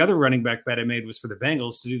 And then the other running back bet I made was for the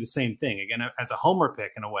Bengals to do the same thing. Again, as a homer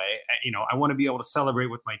pick in a way, I want to be able to celebrate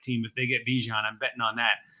with my team. If they get Bijan, I'm betting on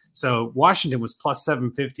that. So Washington was plus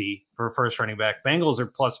 750 for a first running back. Bengals are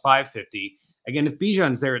plus 550. Again, if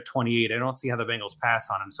Bijan's there at 28, I don't see how the Bengals pass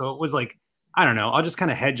on him. So it was like, I don't know. I'll just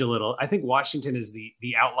kind of hedge a little. I think Washington is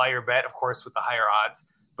the outlier bet, of course, with the higher odds.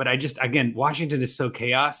 But Washington is so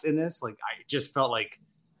chaos in this. Like, I just felt like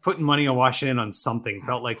putting money on Washington on something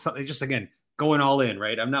felt like something. Just again, going all in,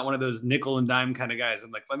 right? I'm not one of those nickel and dime kind of guys.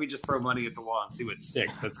 I'm like, let me just throw money at the wall and see what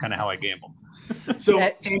sticks. That's kind of how I gamble. So,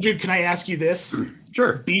 Andrew, can I ask you this?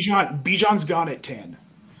 Sure. Bijan's gone at 10.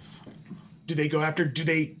 Do they go after? Do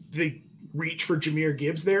they reach for Jahmyr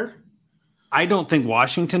Gibbs there? I don't think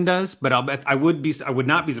Washington does, but I'll bet I would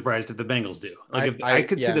not be surprised if the Bengals do. Like I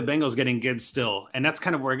could see the Bengals getting Gibbs still, and that's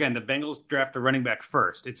kind of where, again, the Bengals draft the running back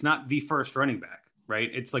first. It's not the first running back, right?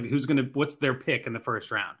 It's like what's their pick in the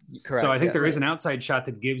first round. Correct. So I think there is an outside shot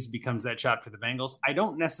that Gibbs becomes that shot for the Bengals. I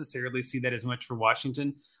don't necessarily see that as much for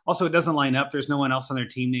Washington. Also, it doesn't line up. There's no one else on their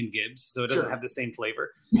team named Gibbs, so it doesn't have the same flavor.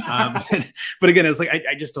 But again, it's like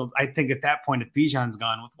I just don't. I think at that point, if Bijan's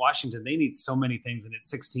gone with Washington, they need so many things, and at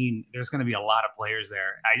 16, there's going to be a lot of players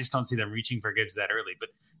there. I just don't see them reaching for Gibbs that early. But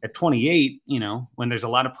at 28, when there's a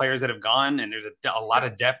lot of players that have gone, and there's a lot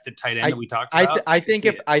of depth at tight end that we talked about. I think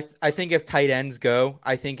if tight ends go,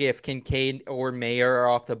 I think if Kincaid or Mayer are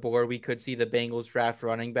off the board, we could see the Bengals draft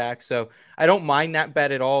running back. So I don't mind that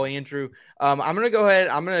bet at all, Andrew. I'm going to go ahead.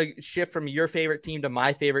 I'm going to shift from your favorite team to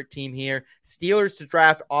my favorite team here. Steelers to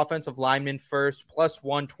draft offensive lineman first, plus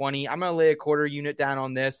 120. I'm going to lay a quarter unit down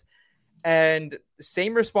on this. And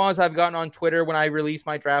same response I've gotten on Twitter when I released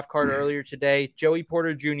my draft card earlier today, Joey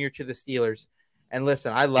Porter Jr. to the Steelers. And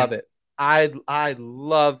listen, I love it. I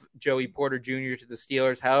love Joey Porter Jr. to the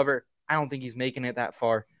Steelers. However, I don't think he's making it that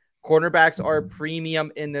far. Cornerbacks are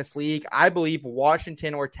premium in this league. I believe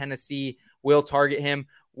Washington or Tennessee will target him.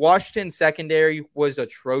 Washington secondary was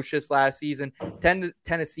atrocious last season.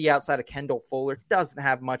 Tennessee, outside of Kendall Fuller, doesn't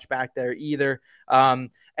have much back there either. And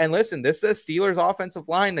listen, this is a Steelers offensive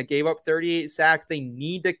line that gave up 38 sacks. They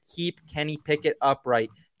need to keep Kenny Pickett upright.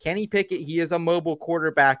 Kenny Pickett, he is a mobile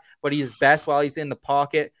quarterback, but he is best while he's in the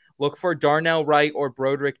pocket. Look for Darnell Wright or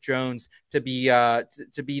Broderick Jones to be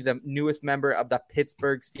the newest member of the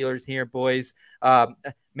Pittsburgh Steelers here, boys.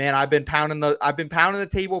 Man, I've been pounding the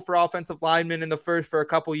table for offensive linemen in the first for a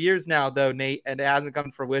couple years now, though, Nate, and it hasn't come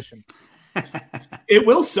to fruition. It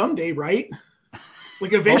will someday, right?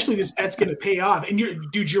 Like eventually this bet's going to pay off. And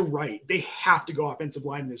you're right. They have to go offensive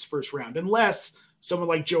line in this first round, unless someone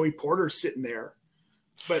like Joey Porter's sitting there.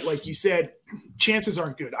 But like you said, chances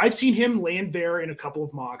aren't good. I've seen him land there in a couple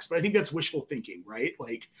of mocks, but I think that's wishful thinking, right?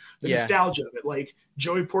 Like the nostalgia of it. Like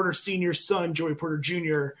Joey Porter Sr.'s son, Joey Porter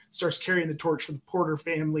Jr., starts carrying the torch for the Porter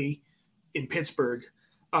family in Pittsburgh.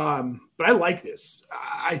 But I like this.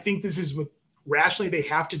 I think this is what rationally they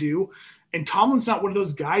have to do. And Tomlin's not one of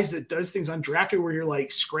those guys that does things on draft day where you're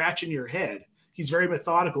like scratching your head. He's very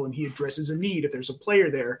methodical and he addresses a need if there's a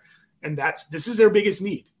player there. And this is their biggest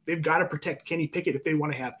need. They've got to protect Kenny Pickett if they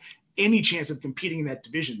want to have any chance of competing in that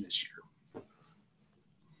division this year.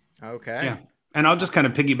 Okay. Yeah. And I'll just kind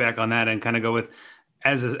of piggyback on that and kind of go with,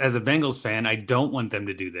 as a Bengals fan, I don't want them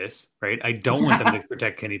to do this, right? I don't want them to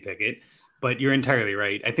protect Kenny Pickett, but you're entirely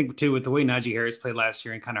right. I think too, with the way Najee Harris played last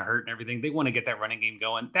year and kind of hurt and everything, they want to get that running game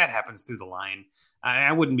going. That happens through the line.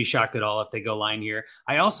 I wouldn't be shocked at all if they go line here.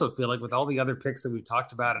 I also feel like with all the other picks that we've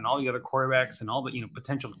talked about and all the other quarterbacks and all the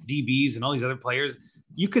potential DBs and all these other players,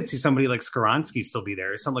 you could see somebody like Skoronski still be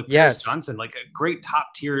there, or something like Paris Johnson, like a great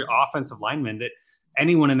top tier offensive lineman that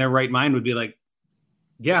anyone in their right mind would be like,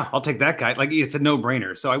 yeah, I'll take that guy. Like it's a no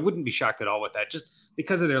brainer. So I wouldn't be shocked at all with that, just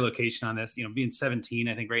because of their location on this. Being 17,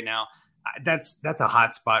 I think right now. That's a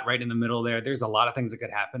hot spot right in the middle there. There's a lot of things that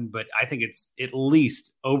could happen, but I think it's at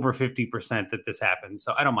least over 50% that this happens.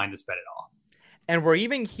 So I don't mind this bet at all. And we're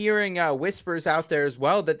even hearing whispers out there as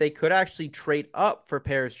well that they could actually trade up for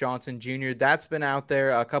Paris Johnson Jr. That's been out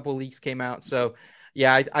there. A couple leaks came out. So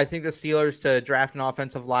yeah, I think the Steelers to draft an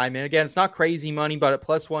offensive lineman. Again, it's not crazy money, but at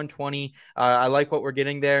plus 120, I like what we're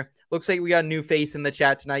getting there. Looks like we got a new face in the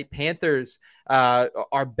chat tonight. Panthers,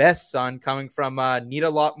 our best son, coming from Need a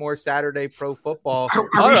Lot More Saturday Pro Football.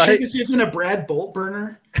 Are we sure this isn't a Brad Bolt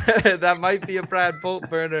burner? That might be a Brad Bolt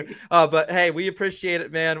burner. But hey, we appreciate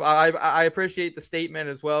it, man. I appreciate the statement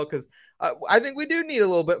as well, because I think we do need a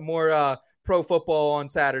little bit more pro football on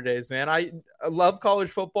Saturdays, man. I love college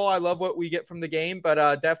football. I love what we get from the game,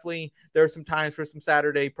 but definitely there are some times for some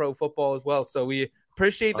Saturday pro football as well. So we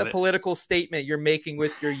appreciate the political statement you're making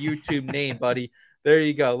with your YouTube name, buddy. There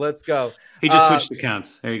you go. Let's go. He just switched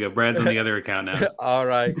accounts. There you go. Brad's on the other account now. All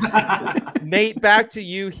right. Nate, back to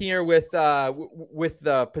you here with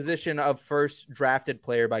the position of first drafted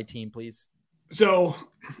player by team, please. So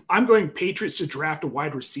I'm going Patriots to draft a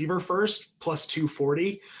wide receiver first, plus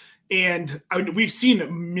 240. And we've seen a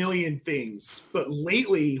million things, but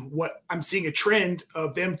lately what I'm seeing a trend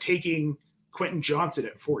of them taking Quentin Johnson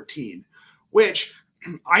at 14, which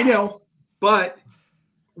I know, but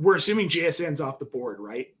we're assuming JSN's off the board,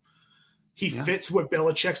 right? He fits what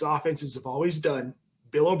Belichick's offenses have always done.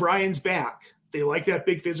 Bill O'Brien's back. They like that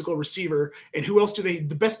big physical receiver. And who else do they?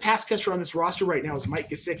 The best pass catcher on this roster right now is Mike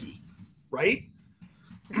Gesicki, right?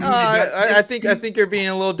 I think you're being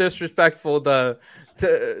a little disrespectful to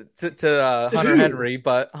Hunter Henry,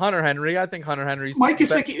 but I think Hunter Henry's Mike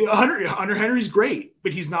Gesicki. Hunter Henry's great,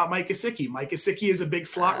 but he's not Mike Gesicki. Mike Gesicki is a big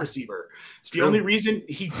slot receiver. The only reason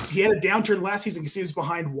he had a downturn last season because he was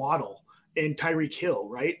behind Waddle and Tyreek Hill,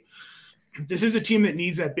 right? This is a team that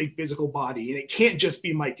needs that big physical body, and it can't just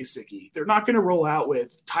be Mike Gesicki. They're not going to roll out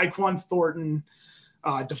with Tyquan Thornton,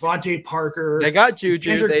 Devontae Parker. They got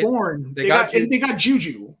Juju. They got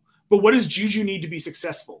Juju. But what does Juju need to be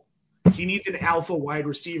successful? He needs an alpha wide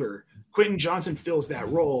receiver. Quentin Johnson fills that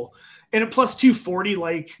role. And at plus 240,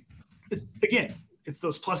 like, again, it's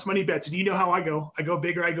those plus money bets. And you know how I go. I go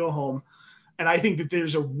big or I go home. And I think that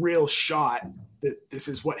there's a real shot that this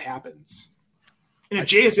is what happens. And if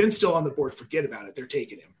JSN's still on the board, forget about it. They're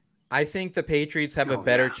taking him. I think the Patriots have a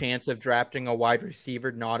better chance of drafting a wide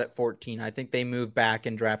receiver not at 14. I think they move back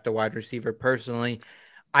and draft a wide receiver personally.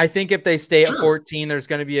 I think if they stay at 14, there's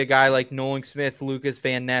going to be a guy like Nolan Smith, Lucas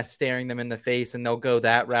Van Ness staring them in the face, and they'll go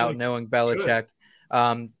that route knowing Belichick.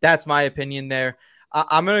 That's my opinion there.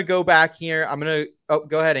 I'm going to go back here.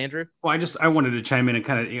 Go ahead, Andrew. Well, I wanted to chime in and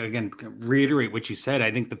kind of, again, reiterate what you said.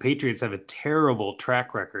 I think the Patriots have a terrible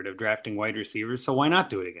track record of drafting wide receivers, so why not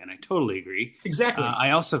do it again? I totally agree. Exactly.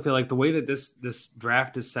 I also feel like the way that this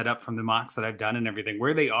draft is set up from the mocks that I've done and everything,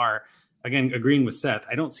 where they are, again, agreeing with Seth,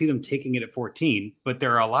 I don't see them taking it at 14, but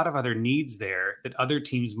there are a lot of other needs there that other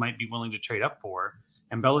teams might be willing to trade up for,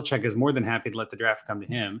 and Belichick is more than happy to let the draft come to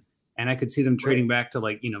him. And I could see them trading back to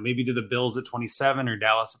maybe to the Bills at 27 or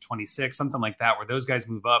Dallas at 26, something like that, where those guys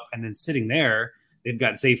move up. And then sitting there, they've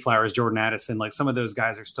got Zay Flowers, Jordan Addison. Like some of those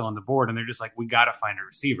guys are still on the board and they're just like, we got to find a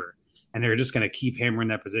receiver. And they're just going to keep hammering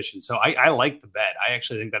that position. So I like the bet. I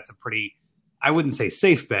actually think that's a pretty, I wouldn't say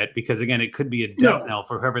safe bet because, again, it could be a death knell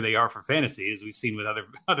for whoever they are for fantasy, as we've seen with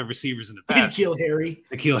other receivers in the past.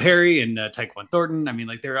 N'Keal Harry and Tyquan Thornton. I mean,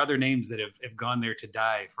 there are other names that have gone there to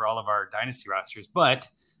die for all of our dynasty rosters. But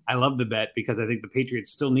I love the bet because I think the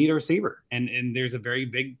Patriots still need a receiver. And there's a very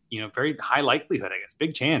big, very high likelihood, I guess,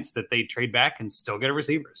 big chance that they trade back and still get a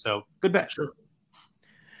receiver. So good bet. Sure.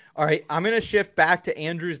 All right, I'm going to shift back to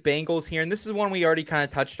Andrew's Bengals here, and this is one we already kind of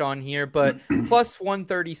touched on here, but plus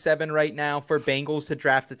 137 right now for Bengals to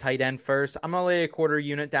draft a tight end first. I'm going to lay a quarter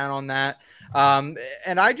unit down on that,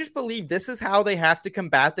 and I just believe this is how they have to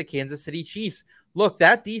combat the Kansas City Chiefs. Look,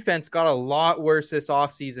 that defense got a lot worse this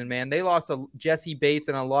offseason, man. They lost Jesse Bates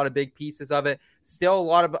and a lot of big pieces of it. Still a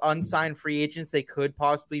lot of unsigned free agents they could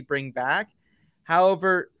possibly bring back.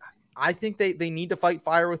 However, I think they need to fight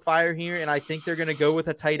fire with fire here, and I think they're going to go with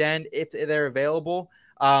a tight end if they're available.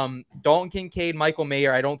 Dalton Kincaid, Michael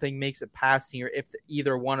Mayer, I don't think makes it past here if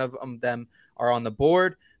either one of them are on the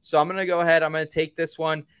board. So I'm going to go ahead. I'm going to take this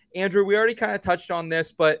one. Andrew, we already kind of touched on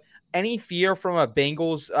this, but any fear from a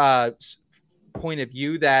Bengals point of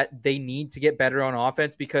view that they need to get better on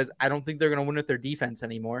offense? Because I don't think they're going to win with their defense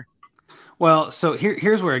anymore. Well, so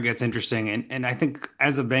here's where it gets interesting. And I think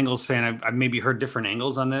as a Bengals fan, I've maybe heard different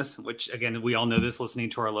angles on this, which, again, we all know this listening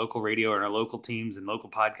to our local radio and our local teams and local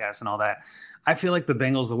podcasts and all that. I feel like the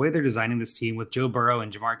Bengals, the way they're designing this team with Joe Burrow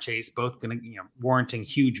and Jamar Chase, both going to, warranting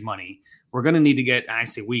huge money, we're going to need to get, and I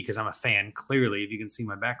say we because I'm a fan, clearly, if you can see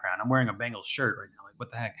my background, I'm wearing a Bengals shirt right now. Like, what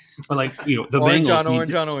the heck? But the orange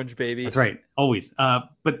Bengals on orange, baby. That's right. Always.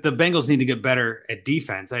 But the Bengals need to get better at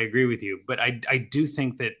defense. I agree with you. But I do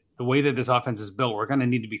think that the way that this offense is built, we're going to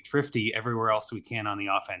need to be thrifty everywhere else we can on the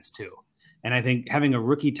offense too. And I think having a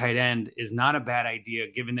rookie tight end is not a bad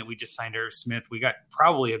idea, given that we just signed Irv Smith. We got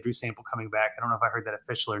probably a Drew Sample coming back. I don't know if I heard that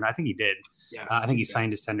official or not. I think he did. Yeah, I think he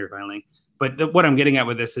signed his tender finally. But what I'm getting at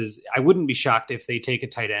with this is I wouldn't be shocked if they take a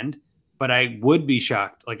tight end, but I would be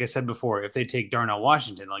shocked, like I said before, if they take Darnell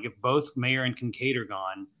Washington. Like if both Mayer and Kincaid are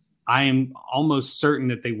gone, I am almost certain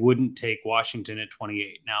that they wouldn't take Washington at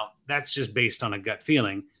 28. Now, that's just based on a gut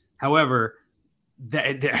feeling. However,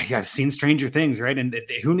 I've seen stranger things, right? And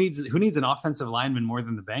who needs an offensive lineman more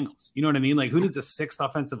than the Bengals? You know what I mean? Like, who needs a sixth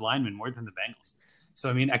offensive lineman more than the Bengals? So,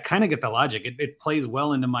 I mean, I kind of get the logic. It plays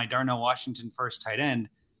well into my Darnell Washington first tight end,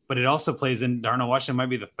 but it also plays in Darnell Washington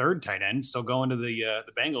might be the third tight end, still going to the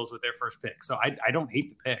Bengals with their first pick. So I don't hate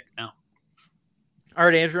the pick, no. All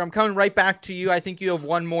right, Andrew, I'm coming right back to you. I think you have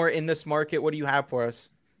one more in this market. What do you have for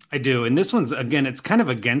us? I do. And this one's, again, it's kind of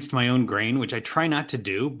against my own grain, which I try not to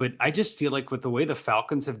do. But I just feel like with the way the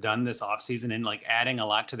Falcons have done this offseason and like adding a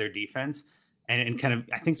lot to their defense and kind of,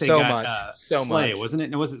 I think they got Slay, wasn't it?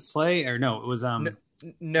 No, was it Slay or no? It was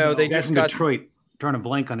no, they just got Detroit. Drawing a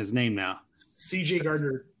blank on his name now. CJ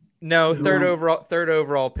Gardner. No, third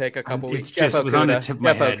overall pick a couple weeks. It was on the tip of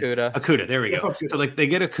my head. Okudah, there we go. Okudah. So like they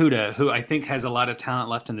get Okudah, who I think has a lot of talent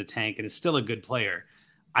left in the tank and is still a good player.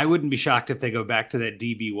 I wouldn't be shocked if they go back to that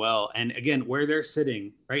DB well. And again, where they're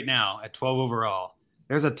sitting right now at 12 overall,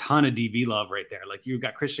 there's a ton of DB love right there. Like you've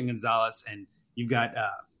got Christian Gonzalez and you've got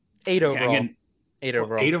 8 overall. Again, 8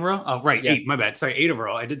 overall. 8 overall? Oh, right. Yes. 8. My bad. Sorry, 8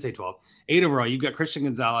 overall. I did say 12. 8 overall. You've got Christian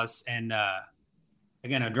Gonzalez and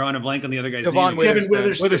again, I'm drawing a blank on the other guy's name.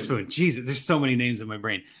 Witherspoon. Jesus, there's so many names in my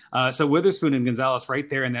brain. So Witherspoon and Gonzalez right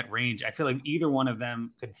there in that range. I feel like either one of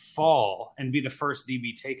them could fall and be the first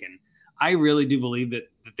DB taken. I really do believe that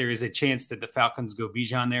there is a chance that the Falcons go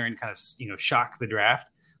Bijan there and kind of, shock the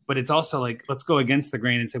draft. But it's also like, let's go against the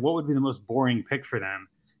grain and say, what would be the most boring pick for them?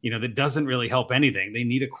 That doesn't really help anything. They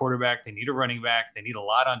need a quarterback. They need a running back. They need a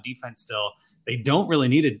lot on defense still. They don't really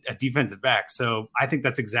need a defensive back. So I think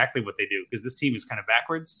that's exactly what they do because this team is kind of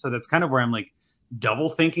backwards. So that's kind of where I'm like double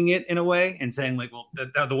thinking it in a way and saying like, well,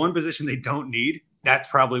 the one position they don't need, that's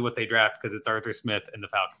probably what they draft because it's Arthur Smith and the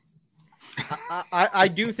Falcons. I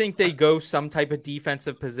do think they go some type of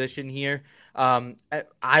defensive position here.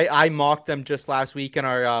 I mocked them just last week in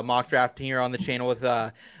our mock draft here on the channel with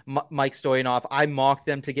Mike Stoyanov. I mocked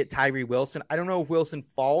them to get Tyree Wilson. I don't know if Wilson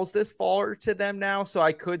falls this far to them now, so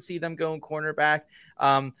I could see them going cornerback.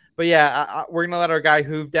 But yeah, we're going to let our guy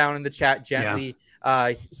Hoove down in the chat gently.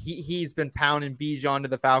 Yeah. He's been pounding Bijan to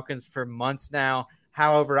the Falcons for months now.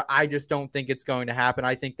 However, I just don't think it's going to happen.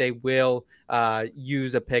 I think they will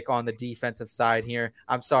use a pick on the defensive side here.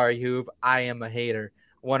 I'm sorry, Hoove. I am a hater,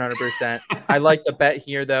 100%. I like the bet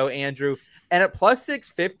here, though, Andrew. And at plus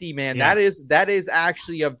 650, man, that is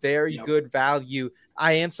actually a very good value.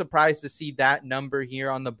 I am surprised to see that number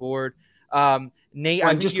here on the board. Nate,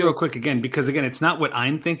 well, just real quick again, because again, it's not what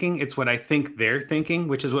I'm thinking, it's what I think they're thinking,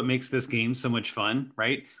 which is what makes this game so much fun,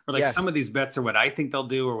 right? Or like some of these bets are what I think they'll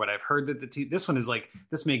do or what I've heard that the team. This one is like,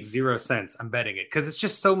 this makes 0 sense. I'm betting it because it's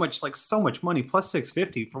just so much money, plus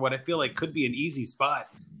 650 for what I feel like could be an easy spot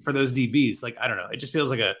for those DBs. Like, I don't know. It just feels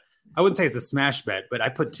like I wouldn't say it's a smash bet, but I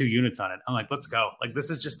put 2 units on it. I'm like, let's go. Like, this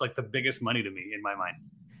is just like the biggest money to me in my mind.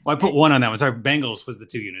 Well, I put 1 on that one. Sorry, Bengals was the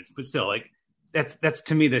 2 units, but still like, that's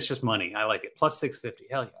to me, that's just money. I like it. Plus 650.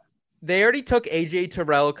 Hell yeah. They already took AJ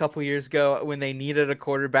Terrell a couple years ago when they needed a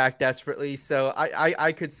quarterback desperately. So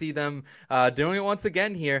I could see them doing it once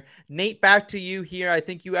again here. Nate, back to you here. I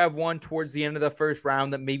think you have one towards the end of the first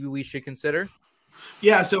round that maybe we should consider.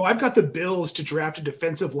 Yeah, so I've got the Bills to draft a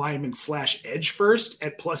defensive lineman / edge first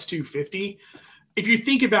at plus 250. If you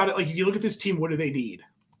think about it, like if you look at this team, what do they need?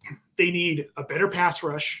 They need a better pass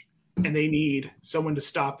rush, and they need someone to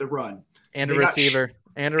stop the run. And a receiver.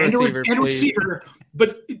 And a receiver.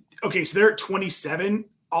 But okay, so they're at 27.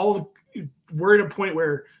 We're at a point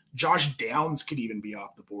where Josh Downs could even be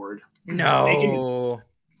off the board. No.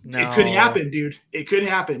 It could happen, dude. It could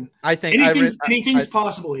happen. I think anything's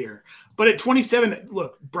possible here. But at 27,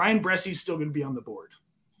 look, Brian Bressy's still going to be on the board.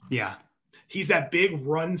 Yeah. He's that big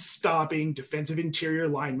run-stopping defensive interior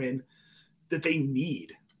lineman that they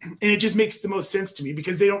need. And it just makes the most sense to me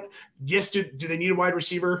because they don't – yes, do they need a wide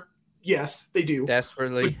receiver? Yes, they do.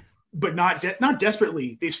 Desperately. But not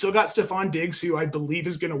desperately. They've still got Stephon Diggs, who I believe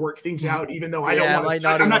is going to work things out, even though I'm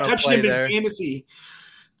not touching him in fantasy.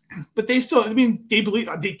 But they still,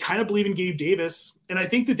 they kind of believe in Gabe Davis. And I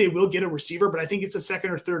think that they will get a receiver, but I think it's a 2nd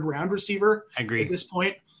or 3rd round receiver. I agree. At this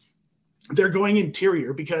point, they're going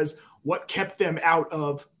interior because what kept them out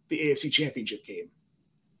of the AFC Championship game?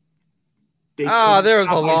 There was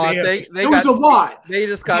a lot. There was a lot. They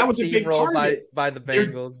just got steamrolled by the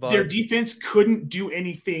Bengals. Their defense couldn't do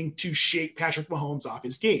anything to shake Patrick Mahomes off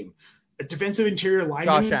his game. A defensive interior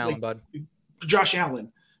lineman. Josh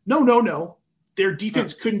Allen. No. Their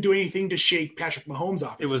defense couldn't do anything to shake Patrick Mahomes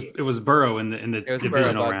off his game. It was Burrow in the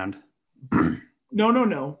divisional round.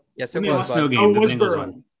 No. Yes, it was. It was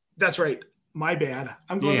Burrow. That's right. My bad.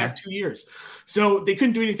 I'm going back 2 years. So they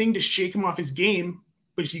couldn't do anything to shake him off his game.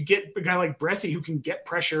 But if you get a guy like Bressy who can get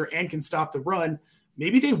pressure and can stop the run,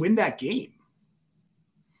 maybe they win that game.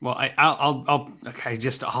 Well, I'll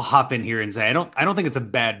hop in here and say I don't think it's a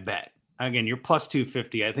bad bet. Again, you're plus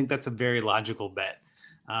 250. I think that's a very logical bet.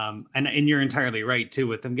 And you're entirely right too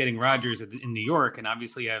with them getting Rodgers in New York, and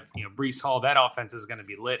obviously you have Breece Hall. That offense is going to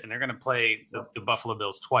be lit, and they're going to play the Buffalo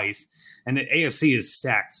Bills twice. And the AFC is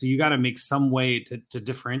stacked, so you got to make some way to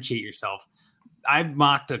differentiate yourself. I've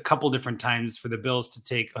mocked a couple different times for the Bills to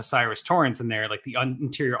take Osiris Torrance in there, like the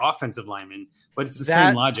interior offensive lineman, but it's the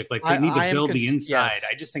same logic. Like they need to build the inside. Yes.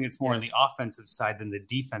 I just think it's more on the offensive side than the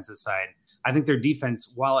defensive side. I think their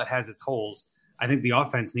defense, while it has its holes, I think the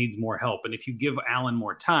offense needs more help. And if you give Allen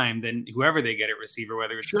more time, then whoever they get at receiver,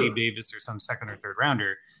 whether it's Gabe Davis or some second or third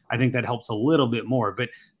rounder, I think that helps a little bit more. But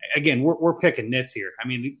again, we're picking nits here. I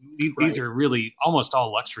mean, these are really almost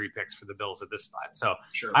all luxury picks for the Bills at this spot. So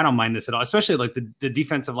I don't mind this at all, especially like the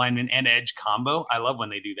defensive lineman and edge combo. I love when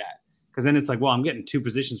they do that, because then it's like, well, I'm getting two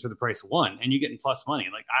positions for the price of one, and you're getting plus money.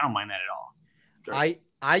 Like, I don't mind that at all.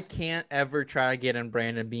 I can't ever try to get in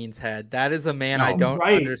Brandon Beane's head. That is a man I don't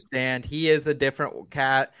understand. He is a different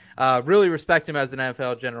cat. Really respect him as an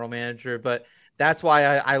NFL general manager, but that's why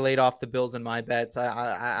I laid off the Bills in my bets.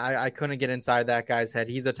 I couldn't get inside that guy's head.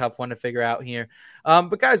 He's a tough one to figure out here.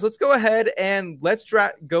 But guys, let's go ahead and let's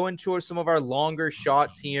go into some of our longer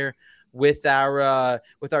shots here with our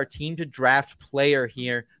team to draft player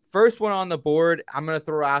here. First one on the board I'm going to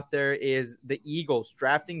throw out there is the Eagles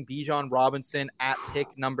drafting Bijan Robinson at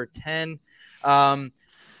pick number 10.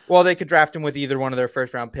 Well, they could draft him with either one of their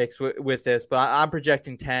first round picks with this, but I'm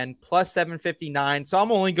projecting 10 plus 759. So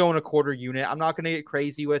I'm only going a quarter unit. I'm not going to get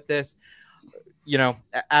crazy with this. You know,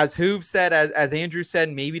 as Hoove said, as Andrew said,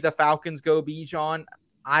 maybe the Falcons go Bijan.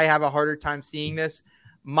 I have a harder time seeing this.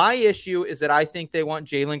 My issue is that I think they want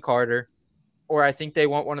Jalen Carter, or I think they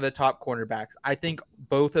want one of the top cornerbacks. I think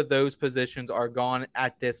both of those positions are gone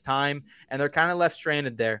at this time, and they're kind of left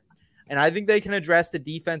stranded there. And I think they can address the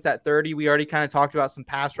defense at 30. We already kind of talked about some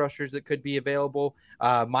pass rushers that could be available.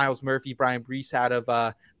 Miles Murphy, Brian Brees out of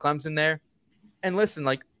Clemson there. And listen,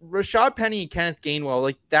 like Rashad Penny and Kenneth Gainwell,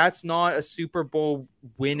 like that's not a Super Bowl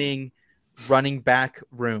winning running back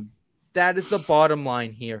room. That is the bottom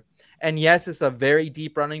line here. And yes, it's a very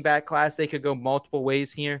deep running back class. They could go multiple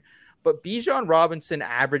ways here. But Bijan Robinson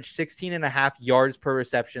averaged 16.5 yards per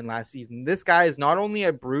reception last season. This guy is not only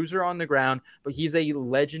a bruiser on the ground, but he's a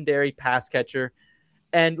legendary pass catcher.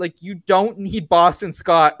 And like, you don't need Boston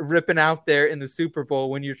Scott ripping out there in the Super Bowl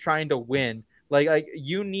when you're trying to win. Like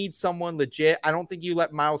you need someone legit. I don't think you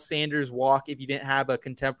let Miles Sanders walk if you didn't have a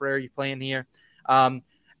contemporary playing here.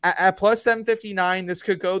 At plus 759, this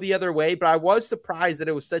could go the other way, but I was surprised that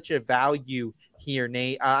it was such a value here,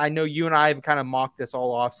 Nate. I know you and I have kind of mocked this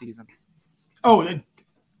all offseason. Oh,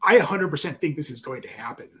 I 100% think this is going to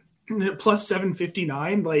happen. Plus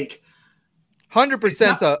 759, like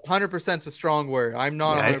 100% a strong word. I'm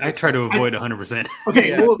not. Yeah, I try to avoid 100%.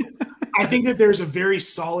 Okay, well, I think that there's a very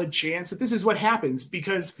solid chance that this is what happens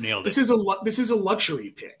because this is a luxury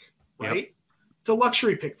pick, right? Yep. It's a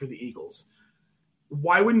luxury pick for the Eagles.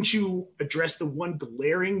 Why wouldn't you address the one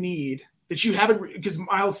glaring need that you haven't? Because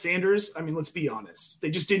Miles Sanders, I mean, let's be honest, they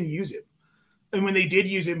just didn't use him. And when they did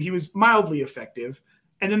use him, he was mildly effective,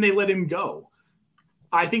 and then they let him go.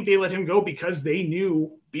 I think they let him go because they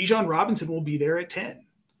knew Bijan Robinson will be there at 10.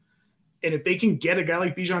 And if they can get a guy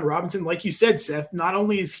like Bijan Robinson, like you said, Seth, not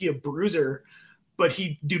only is he a bruiser, but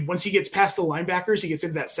once he gets past the linebackers, he gets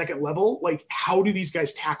into that second level. Like, how do these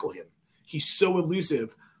guys tackle him? He's so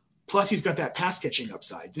elusive. Plus, he's got that pass catching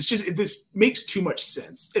upside. This makes too much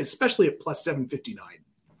sense, especially at plus 759.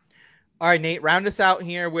 All right, Nate, round us out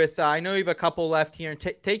here with. I know you have a couple left here.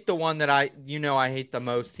 Take the one that I hate the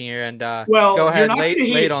most here, and go ahead, lay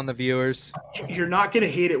it on the viewers. You're not going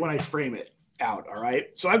to hate it when I frame it out. All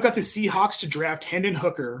right, so I've got the Seahawks to draft Hendon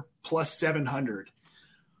Hooker plus 700,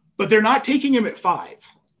 but they're not taking him at 5.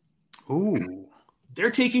 Ooh,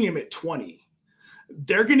 they're taking him at 20.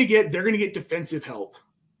 They're going to get defensive help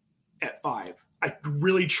at 5. I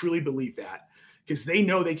really, truly believe that because they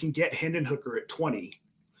know they can get Hendon Hooker at 20.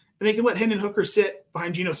 And they can let Hendon Hooker sit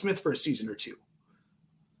behind Geno Smith for a season or two.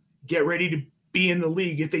 Get ready to be in the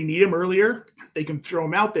league. If they need him earlier, they can throw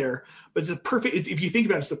him out there. But if you think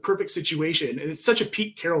about it, it's the perfect situation. And it's such a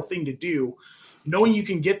Pete Carroll thing to do, knowing you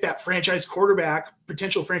can get that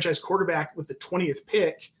potential franchise quarterback with the 20th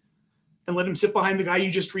pick and let him sit behind the guy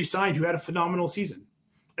you just re-signed who had a phenomenal season.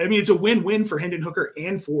 I mean, it's a win-win for Hendon Hooker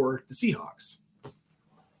and for the Seahawks.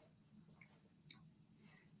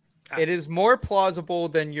 It is more plausible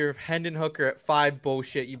than your Hendon Hooker at 5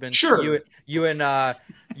 bullshit you've been you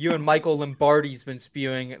and Michael Lombardi's been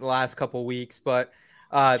spewing the last couple weeks, but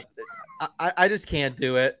I just can't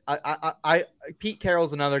do it. Pete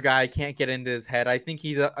Carroll's another guy I can't get into his head. I think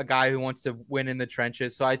he's a guy who wants to win in the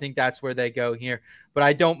trenches, so I think that's where they go here. But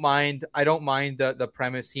I don't mind the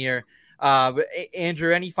premise here. But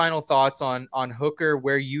Andrew, any final thoughts on Hooker,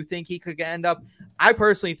 where you think he could end up? I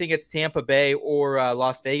personally think it's Tampa Bay or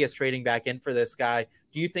Las Vegas trading back in for this guy.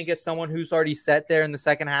 Do you think it's someone who's already set there in the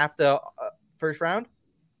second half, the first round?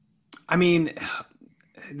 I mean,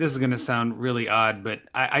 this is going to sound really odd, but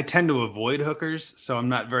I tend to avoid hookers, so I'm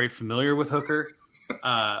not very familiar with Hooker.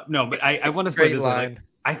 No, but I want to say this.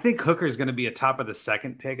 I think Hooker is going to be a top of the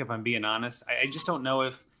second pick, if I'm being honest. I just don't know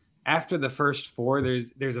if after the first 4,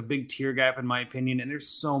 there's a big tier gap in my opinion, and there's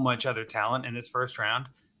so much other talent in this first round.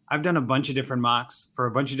 I've done a bunch of different mocks for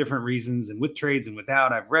a bunch of different reasons, and with trades and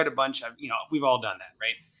without. I've read a bunch. We've all done that,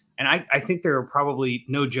 right? And I think there are probably,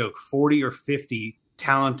 no joke, 40 or 50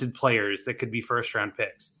 talented players that could be first round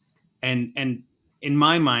picks. And in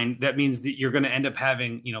my mind, that means that you're going to end up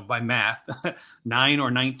having, by math, 9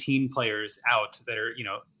 or 19 players out that are,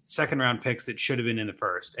 second round picks that should have been in the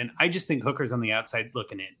first. And I just think Hooker's on the outside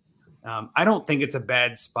looking in. I don't think it's a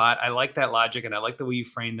bad spot. I like that logic, and I like the way you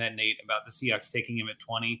framed that, Nate, about the Seahawks taking him at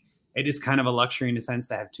 20. It is kind of a luxury in a sense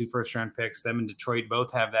to have 2 first-round picks. Them and Detroit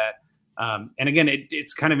both have that. And again,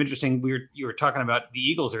 it's kind of interesting. You were talking about the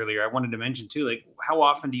Eagles earlier. I wanted to mention too, like, how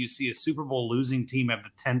often do you see a Super Bowl losing team have the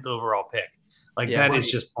 10th overall pick? That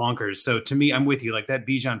is just bonkers. So to me, I'm with you. Like, that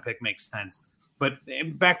Bijan pick makes sense. But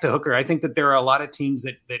back to Hooker, I think that there are a lot of teams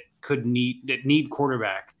that need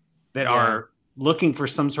quarterback that are looking for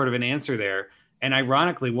some sort of an answer there. And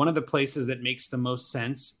ironically, one of the places that makes the most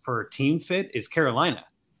sense for a team fit is Carolina,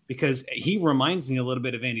 because he reminds me a little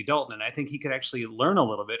bit of Andy Dalton. And I think he could actually learn a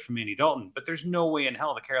little bit from Andy Dalton, but there's no way in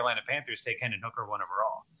hell the Carolina Panthers take Hendon Hooker 1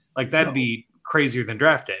 overall. Like, that'd be crazier than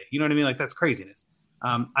draft day. You know what I mean? Like, that's craziness.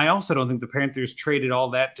 I also don't think the Panthers traded all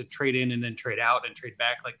that to trade in and then trade out and trade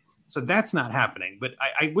back. So that's not happening. But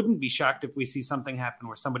I wouldn't be shocked if we see something happen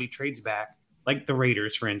where somebody trades back, like the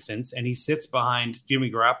Raiders, for instance, and he sits behind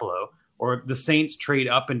Jimmy Garoppolo, or the Saints trade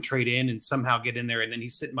up and trade in and somehow get in there, and then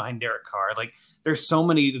he's sitting behind Derek Carr. Like, there's so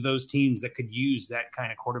many of those teams that could use that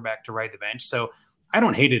kind of quarterback to ride the bench. So I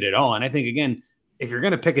don't hate it at all. And I think, again, if you're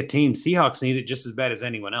going to pick a team, Seahawks need it just as bad as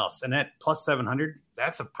anyone else. And that plus 700,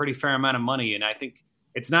 that's a pretty fair amount of money. And I think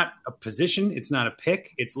it's not a position. It's not a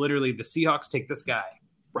pick. It's literally the Seahawks take this guy.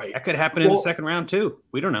 Right. That could happen in the second round too.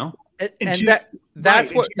 We don't know.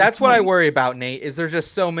 That's what I worry about, Nate, is there's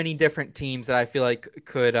just so many different teams that I feel like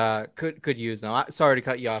could use them. Sorry to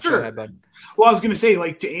cut you off. Sure. Go ahead, bud. Well, I was going to say,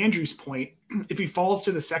 like, to Andrew's point, if he falls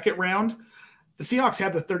to the second round, the Seahawks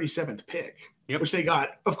have the 37th pick, which they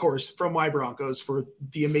got, of course, from my Broncos for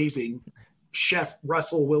the amazing chef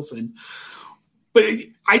Russell Wilson. But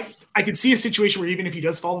I could see a situation where even if he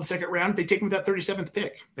does fall in the second round, they take him with that 37th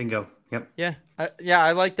pick. Bingo. Yep. Yeah.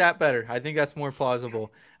 I like that better. I think that's more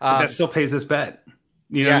plausible. That still pays this bet.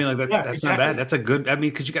 You know what I mean? Like, that's exactly. not bad. That's a good,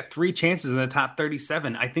 because you got 3 chances in the top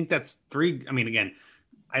 37. I think that's 3. I mean, again,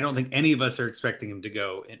 I don't think any of us are expecting him to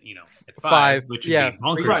go at 5, which would be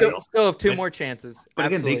bonkers. Still have 2 more chances. But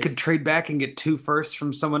again, they could trade back and get 2 firsts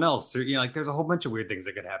from someone else. Or, there's a whole bunch of weird things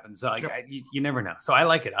that could happen. So you never know. So I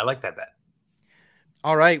like it. I like that bet.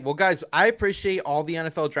 All right. Well, guys, I appreciate all the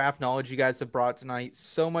NFL draft knowledge you guys have brought tonight.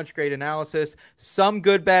 So much great analysis. Some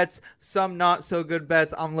good bets, some not so good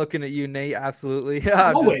bets. I'm looking at you, Nate. Absolutely.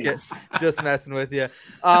 I'm just messing with you.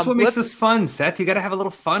 That's what makes this fun, Seth. You got to have a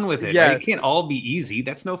little fun with it. Yes. Right? It can't all be easy.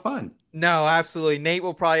 That's no fun. No, absolutely. Nate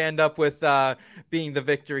will probably end up with being the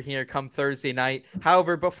victor here come Thursday night.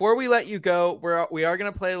 However, before we let you go, we are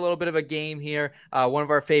going to play a little bit of a game here. One of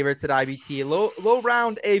our favorites at IBT, low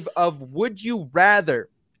round of Would You Rather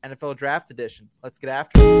NFL Draft Edition. Let's get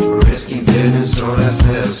after it. Risky business or that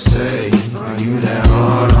fair say. Are you that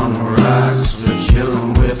hard on the rocks? We're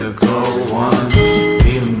chilling with a cold one.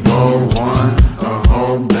 Even bold one or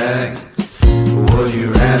hold back. Would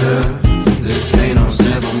you rather? This ain't no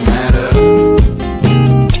simple matter.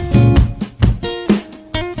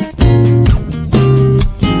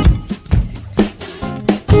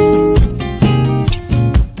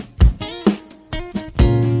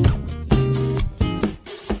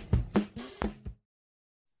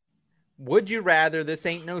 Would you rather? This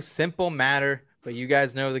ain't no simple matter, but you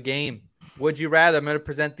guys know the game. Would you rather? I'm going to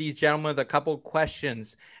present these gentlemen with a couple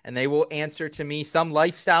questions, and they will answer to me some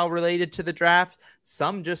lifestyle related to the draft,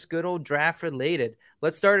 some just good old draft related.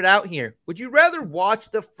 Let's start it out here. Would you rather watch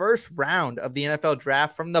the first round of the NFL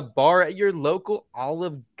draft from the bar at your local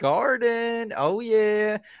Olive Garden? Oh,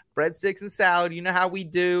 yeah. Breadsticks and salad. You know how we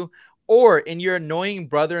do. Or in your annoying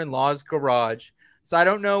brother-in-law's garage. So I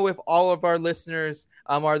don't know if all of our listeners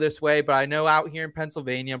are this way, but I know out here in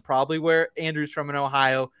Pennsylvania, probably where Andrew's from in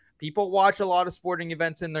Ohio, people watch a lot of sporting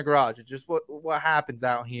events in their garage. It's just what happens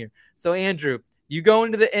out here. So, Andrew, you go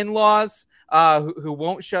into the in-laws who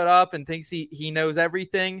won't shut up and thinks he knows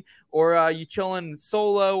everything, or you chilling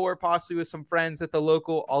solo or possibly with some friends at the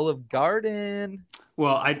local Olive Garden?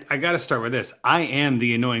 Well, I got to start with this. I am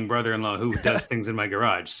the annoying brother-in-law who does things in my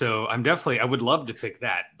garage. So I would love to pick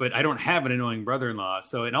that, but I don't have an annoying brother-in-law.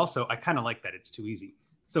 So, and also I kind of like that. It's too easy.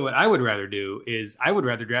 So what I would rather do is I would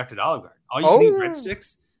rather draft at Olive Garden. All you can eat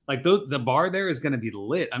breadsticks. Like the bar there is going to be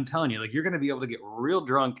lit. I'm telling you, like, you're going to be able to get real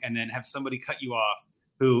drunk and then have somebody cut you off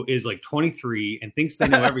who is like 23 and thinks they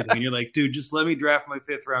know everything. And you're like, dude, just let me draft my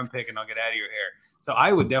 5th round pick and I'll get out of your hair. So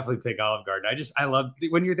I would definitely pick Olive Garden. I love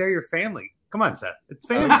when you're there, your family. Come on, Seth. It's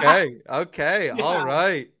family. Okay. Yeah.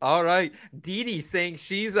 All right. Dee Dee saying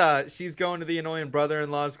she's going to the annoying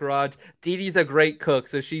brother-in-law's garage. Dee Dee's a great cook,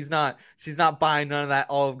 so she's not buying none of that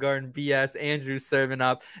Olive Garden BS. Andrew's serving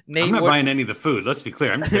up. Nate, I'm not buying any of the food. Let's be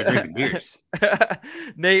clear. I'm just there drinking beers.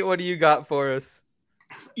 Nate, what do you got for us?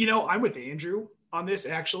 I'm with Andrew on this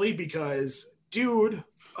actually because, dude,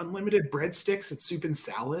 unlimited breadsticks and soup and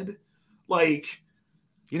salad, like.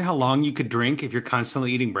 You know how long you could drink if you're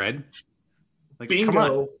constantly eating bread? Like,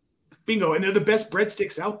 bingo. And they're the best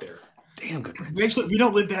breadsticks out there. Damn good breadsticks. We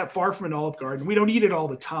don't live that far from an Olive Garden. We don't eat it all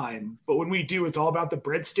the time. But when we do, it's all about the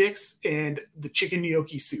breadsticks and the chicken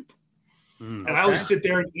gnocchi soup. And I always sit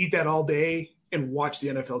there and eat that all day and watch the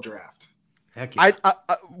NFL draft. Heck yeah.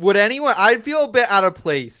 I'd feel a bit out of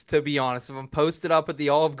place, to be honest, if I'm posted up at the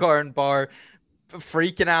Olive Garden bar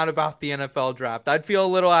freaking out about the NFL draft. I'd feel a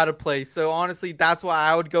little out of place. So honestly, that's why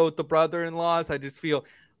I would go with the brother-in-laws. I just feel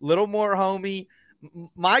a little more homey.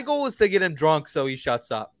 My goal is to get him drunk so he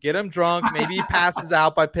shuts up. Get him drunk. Maybe he passes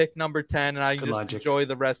out by pick number 10 and I can enjoy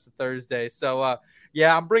the rest of Thursday. So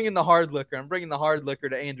I'm bringing the hard liquor. I'm bringing the hard liquor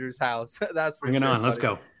to Andrew's house. That's for sure. Bring it on. Buddy. Let's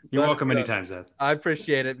go. You're welcome anytime, Seth. I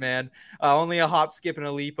appreciate it, man. Only a hop, skip, and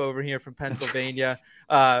a leap over here from Pennsylvania.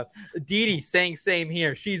 Dee Dee saying same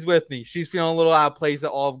here. She's with me. She's feeling a little out of place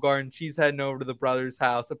at Olive Garden. She's heading over to the brother's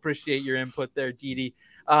house. Appreciate your input there, Dee Dee.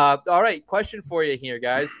 All right, question for you here,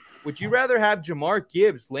 guys. Would you rather have Jamar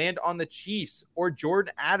Gibbs land on the Chiefs or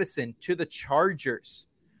Jordan Addison to the Chargers?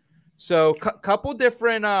 So couple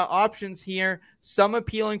different options here. Some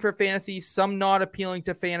appealing for fantasy, some not appealing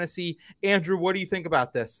to fantasy. Andrew, what do you think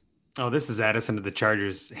about this? Oh, this is Addison to the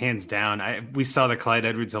Chargers, hands down. We saw the Clyde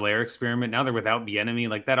Edwards-Helaire experiment. Now they're without Bieniemy.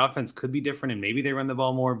 Like, that offense could be different, and maybe they run the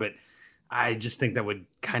ball more, but I just think that would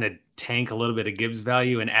kind of tank a little bit of Gibbs'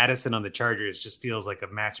 value. And Addison on the Chargers just feels like a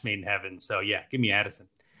match made in heaven. So, yeah, give me Addison.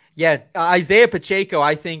 Yeah, Isaiah Pacheco,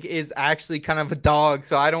 I think, is actually kind of a dog,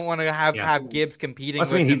 so I don't want to have Gibbs competing.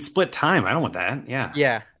 That's he'd split time. I don't want that.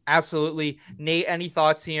 Yeah, absolutely. Nate, any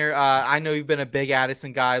thoughts here? I know you've been a big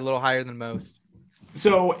Addison guy, a little higher than most.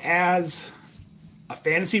 So as a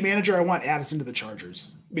fantasy manager, I want Addison to the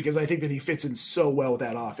Chargers because I think that he fits in so well with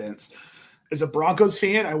that offense. As a Broncos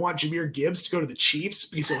fan, I want Jahmyr Gibbs to go to the Chiefs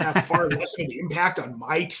because he'll have far less of an impact on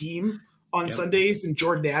my team on Sundays than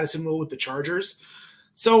Jordan Addison will with the Chargers.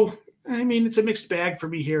 So, I mean, it's a mixed bag for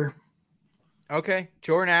me here. Okay.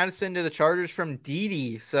 Jordan Addison to the Chargers from Dee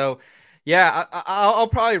Dee. So, yeah, I'll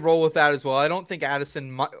probably roll with that as well. I don't think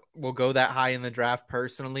Addison will go that high in the draft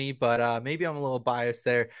personally, but maybe I'm a little biased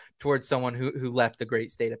there towards someone who left the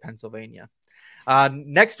great state of Pennsylvania.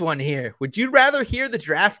 Next one here. Would you rather hear the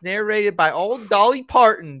draft narrated by old Dolly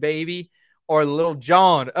Parton, baby, or Little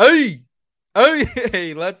John?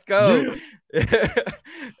 Hey, let's go.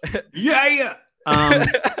 Yeah.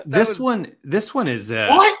 This one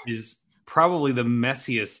is probably the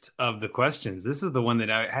messiest of the questions. This is the one that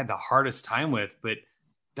I had the hardest time with, but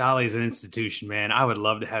Dolly's an institution, man. I would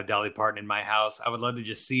love to have Dolly Parton in my house. I would love to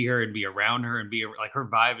just see her and be around her and be like, her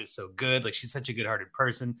vibe is so good. Like, she's such a good-hearted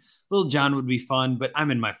person. Little John would be fun, but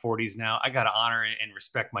I'm in my 40s now. I got to honor and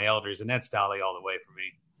respect my elders, and that's Dolly all the way for me.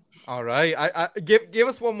 All right. I give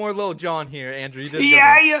us one more Little John here, Andrew.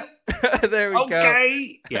 Yeah. There we go.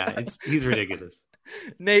 Okay. Yeah, he's ridiculous.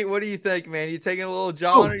 Nate, what do you think, man? You taking a Little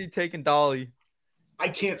John or are you taking Dolly? I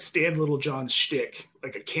can't stand Little John's shtick.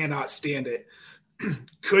 Like, I cannot stand it.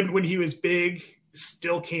 Couldn't when he was big,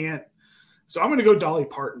 still can't. So I'm going to go Dolly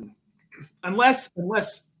Parton. Unless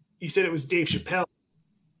you said it was Dave Chappelle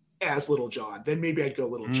as Little John, then maybe I'd go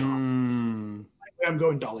Little John. I'm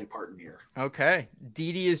going Dolly Parton here. Okay.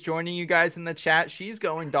 Dee Dee is joining you guys in the chat. She's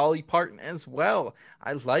going Dolly Parton as well.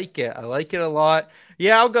 I like it. I like it a lot.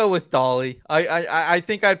 Yeah, I'll go with Dolly. I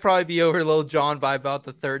think I'd probably be over Little John by about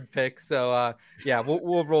the third pick. So,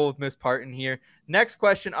 we'll roll with Miss Parton here. Next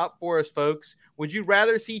question up for us, folks. Would you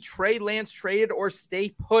rather see Trey Lance traded or stay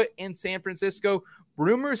put in San Francisco?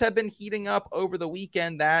 Rumors have been heating up over the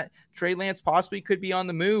weekend that Trey Lance possibly could be on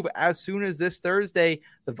the move as soon as this Thursday.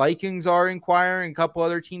 The Vikings are inquiring, a couple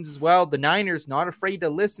other teams as well. The Niners not afraid to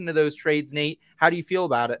listen to those trades, Nate. How do you feel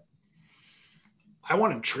about it? I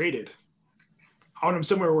want him traded. I want him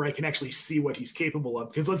somewhere where I can actually see what he's capable of.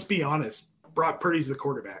 Because let's be honest, Brock Purdy's the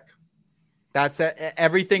quarterback. That's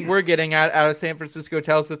everything we're getting out of San Francisco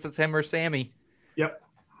tells us it's him or Sammy. Yep.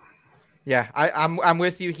 Yeah, I'm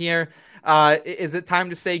with you here. Is it time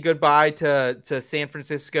to say goodbye to San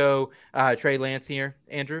Francisco, Trey Lance here,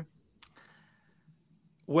 Andrew?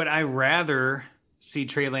 Would I rather see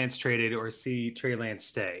Trey Lance traded or see Trey Lance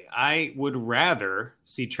stay. I would rather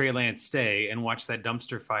see Trey Lance stay and watch that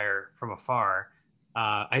dumpster fire from afar.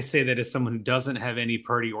 I say that as someone who doesn't have any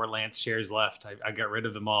Purdy or Lance shares left. I got rid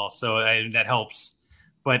of them all, so that helps.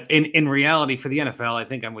 But in reality, for the NFL, I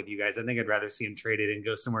think I'm with you guys. I think I'd rather see him traded and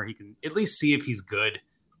go somewhere he can at least see if he's good.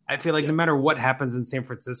 I feel like no matter what happens in San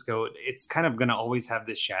Francisco, it's kind of going to always have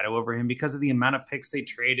this shadow over him because of the amount of picks they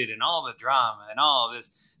traded and all the drama and all of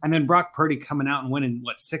this. And then Brock Purdy coming out and winning,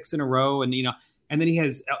 6 in a row. And, and then he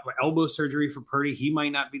has elbow surgery for Purdy. He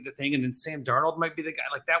might not be the thing. And then Sam Darnold might be the guy.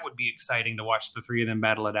 Like, that would be exciting to watch the three of them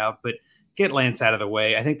battle it out. But get Lance out of the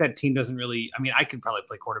way. I think that team doesn't really – I mean, I could probably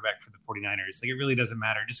play quarterback for the 49ers. Like, it really doesn't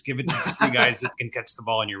matter. Just give it to the three guys that can catch the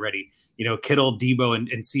ball and you're ready. Kittle, Debo, and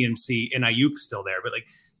CMC, and Ayuk's still there. But,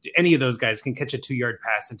 any of those guys can catch a 2-yard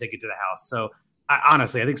pass and take it to the house. So,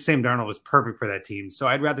 honestly, I think Sam Darnold was perfect for that team. So,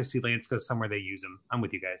 I'd rather see Lance go somewhere they use him. I'm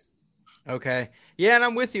with you guys. Okay. Yeah, and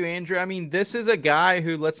I'm with you, Andrew. I mean, this is a guy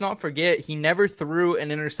who, let's not forget, he never threw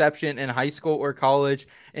an interception in high school or college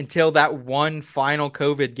until that one final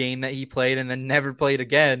COVID game that he played and then never played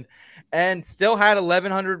again, and still had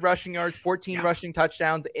 1,100 rushing yards, 14 rushing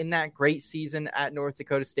touchdowns in that great season at North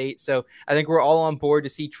Dakota State. So I think we're all on board to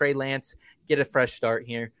see Trey Lance get a fresh start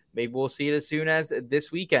here. Maybe we'll see it as soon as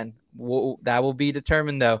this weekend. That will be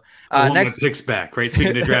determined, though. I want my picks back, right?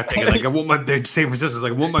 Speaking of drafting, I want my San Francisco's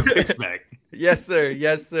I want my picks back. Yes, sir.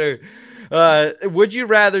 Yes, sir. Would you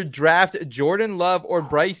rather draft Jordan Love or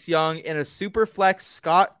Bryce Young in a super flex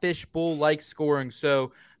Scott Fishbowl-like scoring?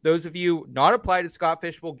 So those of you not applied to Scott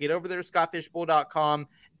Fishbowl, get over there to scottfishbowl.com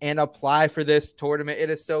and apply for this tournament. It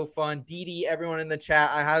is so fun. DD, everyone in the chat,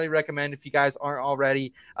 I highly recommend, if you guys aren't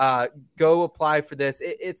already, go apply for this.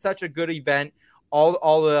 It's such a good event.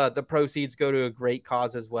 All the proceeds go to a great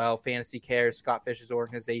cause as well. Fantasy Cares, Scott Fish's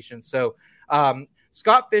organization. So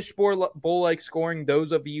Scott Fish Bowl-like scoring,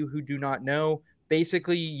 those of you who do not know,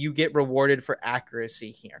 basically you get rewarded for accuracy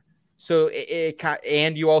here. So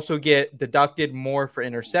and you also get deducted more for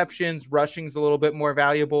interceptions. Rushing's a little bit more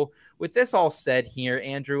valuable. With this all said here,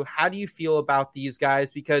 Andrew, how do you feel about these guys?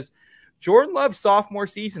 Because Jordan Love's sophomore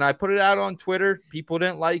season, I put it out on Twitter. People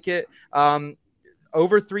didn't like it.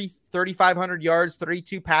 Over 3,500 yards,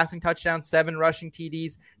 32 passing touchdowns, 7 rushing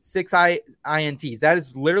TDs, 6 INTs. That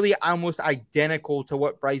is literally almost identical to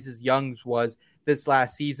what Bryce Young's was this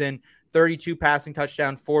last season. 32 passing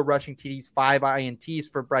touchdown, 4 rushing TDs, 5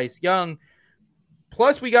 INTs for Bryce Young.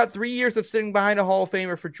 Plus, we got 3 years of sitting behind a Hall of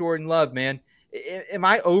Famer for Jordan Love, man. Am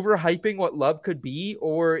I overhyping what Love could be,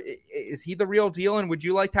 or is he the real deal, and would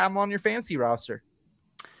you like to have him on your fantasy roster?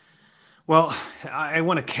 Well, I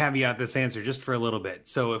want to caveat this answer just for a little bit.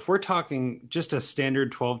 So if we're talking just a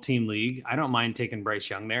standard 12-team league, I don't mind taking Bryce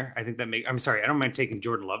Young there. I don't mind taking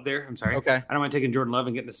Jordan Love there. I'm sorry. Okay. I don't mind taking Jordan Love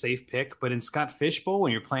and getting a safe pick. But in Scott Fishbowl,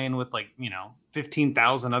 when you're playing with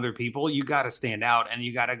 15,000 other people, you got to stand out and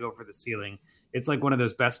you got to go for the ceiling. It's like one of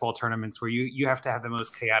those best ball tournaments where you have to have the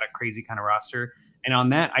most chaotic, crazy kind of roster. And on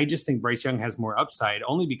that, I just think Bryce Young has more upside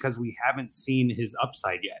only because we haven't seen his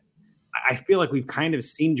upside yet. I feel like we've kind of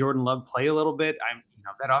seen Jordan Love play a little bit.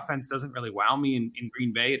 That offense doesn't really wow me in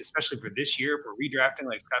Green Bay, especially for this year, for redrafting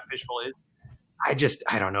like Scott Fishbowl is.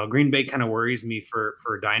 I don't know. Green Bay kind of worries me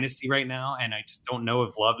for Dynasty right now, and I just don't know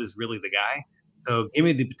if Love is really the guy. So give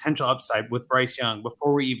me the potential upside with Bryce Young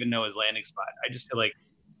before we even know his landing spot. I just feel like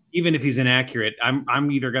even if he's inaccurate,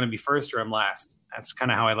 I'm either going to be first or I'm last. That's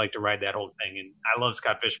kind of how I like to ride that whole thing. And I love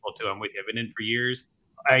Scott Fishbowl too. I'm with you. I've been in for years.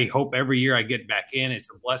 I hope every year I get back in. It's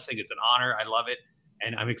a blessing. It's an honor. I love it.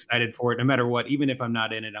 And I'm excited for it no matter what. Even if I'm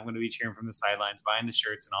not in it, I'm going to be cheering from the sidelines, buying the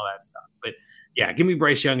shirts and all that stuff. But yeah, give me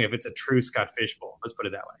Bryce Young if it's a true Scott Fishbowl. Let's put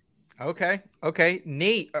it that way. Okay.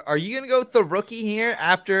 Nate, are you going to go with the rookie here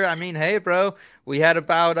after, hey, bro, we had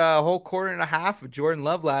about a whole quarter and a half of Jordan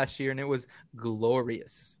Love last year, and it was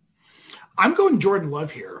glorious. I'm going Jordan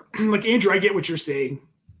Love here. Like, Andrew, I get what you're saying.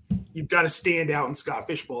 You've got to stand out in Scott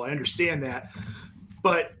Fishbowl. I understand that.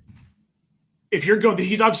 But if you're going,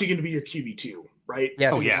 he's obviously going to be your QB2, right?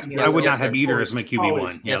 Yes. Oh, yeah. I would not have either as my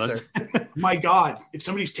QB1. Yeah, my God, if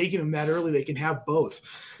somebody's taking him that early, they can have both.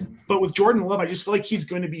 But with Jordan Love, I just feel like he's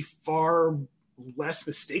going to be far less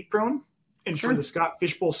mistake prone. And for the Scott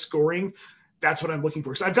Fishbowl scoring, that's what I'm looking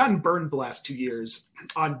for. So I've gotten burned the last 2 years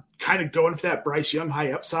on kind of going for that Bryce Young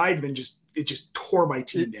high upside, and then it just tore my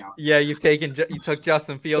team down. Yeah, you took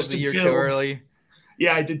Justin Fields a year too early.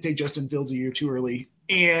 Yeah, I did take Justin Fields a year too early,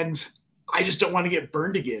 and I just don't want to get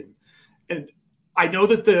burned again. And I know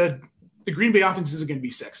that the Green Bay offense isn't going to be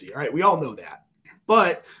sexy. All right, we all know that.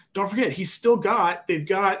 But don't forget, they've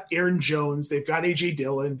got Aaron Jones, they've got A.J.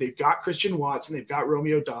 Dillon, they've got Christian Watson, they've got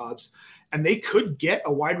Romeo Doubs. and they could get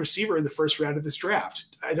a wide receiver in the first round of this draft.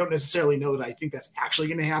 I don't necessarily know that I think that's actually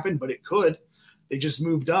going to happen, but it could. They just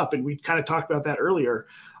moved up, and we kind of talked about that earlier.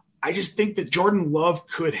 I just think that Jordan Love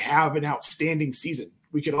could have an outstanding season.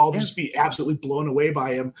 We could all just be absolutely blown away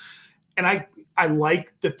by him. And I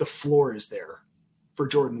like that the floor is there for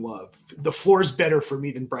Jordan Love. The floor is better for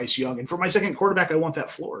me than Bryce Young. And for my second quarterback, I want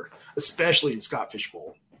that floor, especially in Scott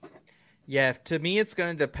Fishbowl. Yeah, to me, it's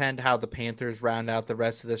going to depend how the Panthers round out the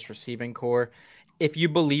rest of this receiving core. If you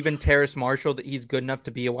believe in Terrace Marshall that he's good enough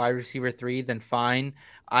to be a wide receiver 3, then fine.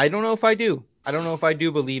 I don't know if I do. I don't know if I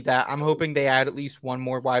do believe that. I'm hoping they add at least one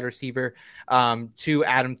more wide receiver to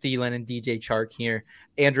Adam Thielen and DJ Chark here.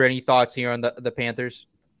 Andrew, any thoughts here on the Panthers?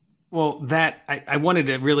 Well, that I wanted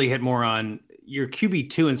to really hit more on your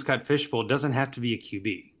QB2 in Scott Fishbowl doesn't have to be a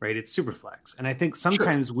QB, right? It's super flex. And I think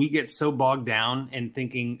sometimes we get so bogged down in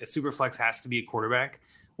thinking a super flex has to be a quarterback,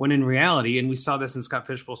 when in reality, and we saw this in Scott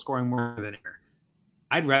Fishbowl scoring more than ever,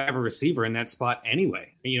 I'd rather have a receiver in that spot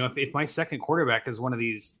anyway. If my second quarterback is one of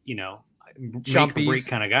these, make or break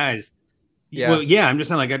kind of guys. Yeah. Well, yeah, I'm just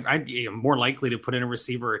saying, like, I'd more likely to put in a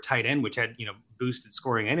receiver or a tight end, which had, boosted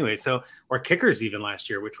scoring anyway. So, or kickers even last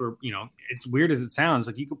year, which were, it's weird as it sounds,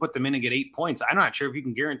 like you could put them in and get 8 points. I'm not sure if you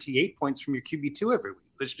can guarantee 8 points from your QB2 every week,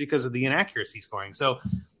 just because of the inaccuracy scoring. So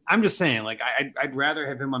I'm just saying, like, I'd rather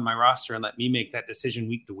have him on my roster and let me make that decision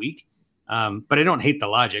week to week. But I don't hate the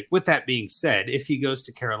logic. With that being said, if he goes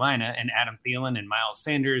to Carolina and Adam Thielen and Miles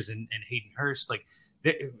Sanders and Hayden Hurst, like,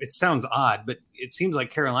 it sounds odd, but it seems like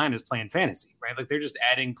Carolina is playing fantasy, right? Like, they're just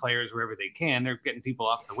adding players wherever they can. They're getting people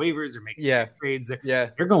off the waivers. They're making trades.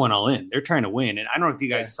 They're going all in. They're trying to win. And I don't know if you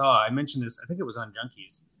guys saw, I mentioned this, I think it was on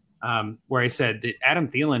Junkies, where I said that Adam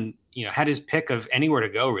Thielen, had his pick of anywhere to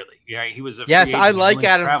go, really. Yeah, he was a free agent. I like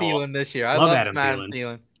Adam Thielen this year. I love Adam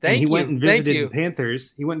Thielen. He went and visited the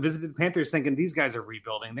Panthers. He went and visited the Panthers thinking, these guys are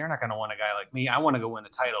rebuilding. They're not going to want a guy like me. I want to go win a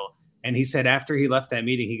title. And he said after he left that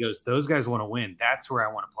meeting, he goes, those guys want to win. That's where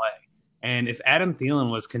I want to play. And if Adam Thielen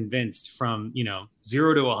was convinced from,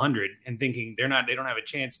 0 to 100 and thinking they don't have a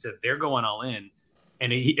chance they're going all in.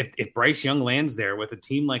 And if Bryce Young lands there with a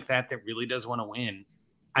team like that really does want to win,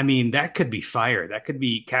 I mean, that could be fire. That could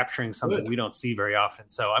be capturing something we don't see very often.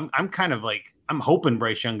 So I'm kind of like, I'm hoping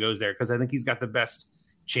Bryce Young goes there because I think he's got the best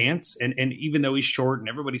chance. And even though he's short and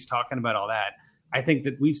everybody's talking about all that, I think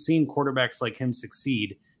that we've seen quarterbacks like him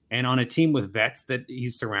succeed. And on a team with vets that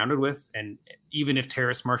he's surrounded with, and even if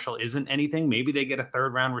Terrace Marshall isn't anything, maybe they get a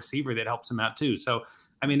third-round receiver that helps him out too. So,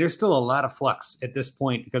 I mean, there's still a lot of flux at this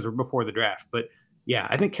point because we're before the draft. But, yeah,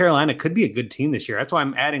 I think Carolina could be a good team this year. That's why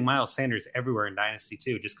I'm adding Miles Sanders everywhere in Dynasty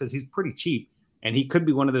too, just because he's pretty cheap. And he could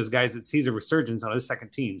be one of those guys that sees a resurgence on his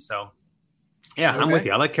second team. So, yeah, I'm with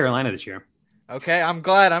you. I like Carolina this year. Okay, I'm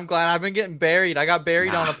glad. I've been getting buried. I got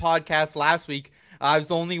buried on a podcast last week. I was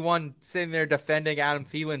the only one sitting there defending Adam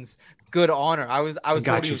Thielen's good honor. I was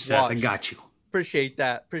got you, Seth. I got you. Appreciate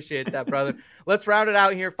that, brother. Let's round it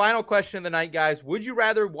out here. Final question of the night, guys. Would you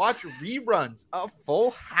rather watch reruns of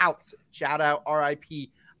Full House? Shout out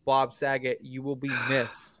R.I.P. Bob Saget. You will be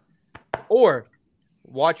missed. Or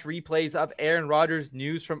watch replays of Aaron Rodgers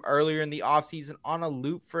news from earlier in the offseason on a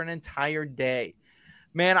loop for an entire day.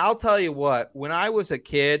 Man, I'll tell you what. When I was a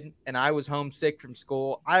kid and I was homesick from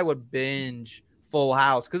school, I would binge Full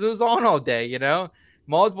House because it was on all day,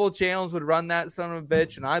 multiple channels would run that son of a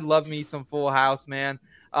bitch, and I love me some Full House, man.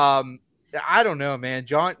 I don't know, man.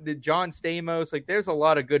 John Stamos, like, there's a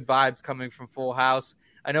lot of good vibes coming from Full House.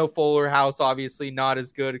 I know Fuller House obviously not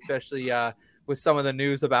as good, especially with some of the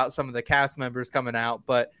news about some of the cast members coming out,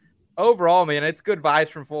 but overall, man, it's good vibes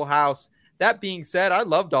from Full House. That being said, I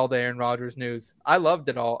loved all the Aaron Rodgers news. I loved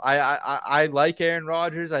it all. I like Aaron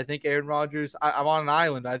Rodgers. I think Aaron Rodgers, I'm on an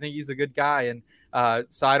island. I think he's a good guy. And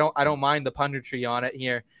so I don't mind the punditry on it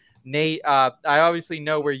here. Nate, I obviously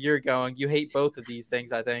know where you're going. You hate both of these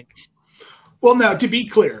things, I think. Well, now, to be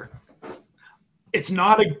clear,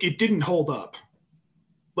 it didn't hold up.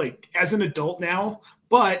 Like, as an adult now.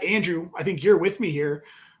 But, Andrew, I think you're with me here.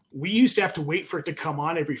 We used to have to wait for it to come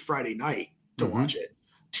on every Friday night to watch it.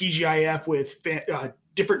 TGIF with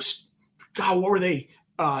different, what were they?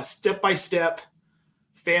 Step by Step,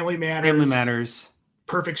 Family Matters,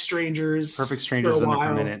 Perfect Strangers under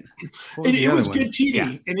per minute. It was good TV.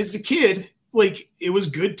 Yeah. And as a kid, like, it was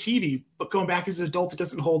good TV, but going back as an adult, it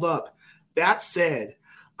doesn't hold up. That said,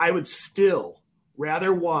 I would still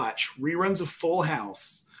rather watch reruns of Full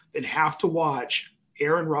House than have to watch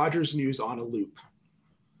Aaron Rodgers news on a loop.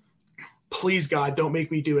 Please, God, don't make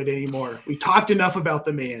me do it anymore. We talked enough about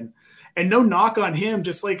the man. And no knock on him,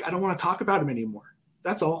 just like, I don't want to talk about him anymore.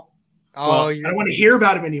 That's all. I don't want to hear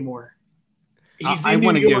about him anymore. He's in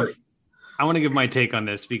New York. I want to give my take on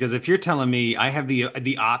this because if you're telling me I have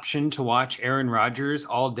the option to watch Aaron Rodgers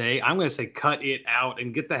all day, I'm going to say cut it out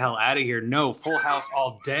and get the hell out of here. No, Full House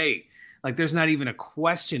all day. Like, there's not even a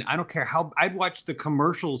question. I don't care how I'd watch the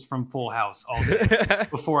commercials from Full House all day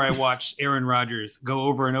before I watch Aaron Rodgers go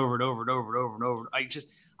over and over and over and over and over and over.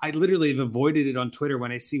 I literally have avoided it on Twitter.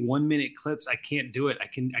 When I see 1 minute clips, I can't do it. I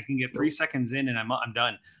can get 3 seconds in and I'm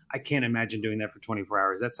done. I can't imagine doing that for 24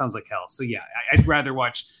 hours. That sounds like hell. So yeah, I'd rather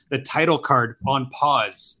watch the title card on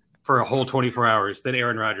pause for a whole 24 hours than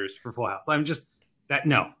Aaron Rodgers for Full House.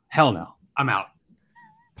 Hell no. I'm out.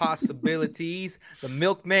 Possibilities, the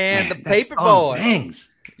milkman, the paper boy. Bangs.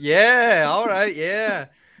 Yeah, all right, yeah.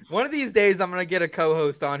 One of these days, I'm gonna get a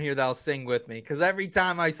co-host on here that'll sing with me because every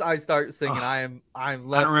time I start singing, I'm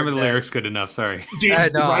left. I don't remember the lyrics good enough. Sorry,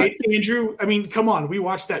 dude. Right, Andrew? I mean, come on. We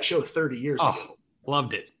watched that show 30 years ago.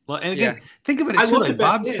 Loved it. And again, think about it too. Like,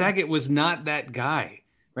 Bob Saget was not that guy,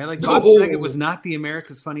 right? Like, Bob Saget was not the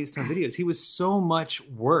America's Funniest Home Videos. He was so much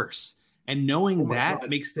worse. And knowing that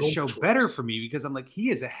makes the show better for me because I'm like, he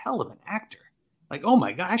is a hell of an actor. Like, oh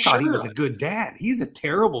my God, I thought he was a good dad. He's a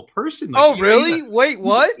terrible person. Like, really? Wait,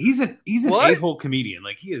 what? He's an a-hole comedian.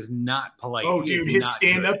 Like, he is not polite. Oh, dude, his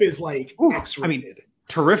stand-up is like X-rated. I mean,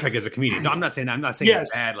 terrific as a comedian. No, I'm not saying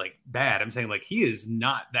it's bad. I'm saying like he is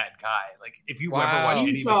not that guy. Like, if you ever watch any of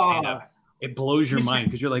his stand-up, it blows your mind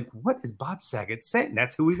because you're like, what is Bob Saget saying?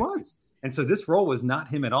 That's who he was. And so this role was not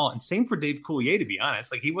him at all. And same for Dave Coulier, to be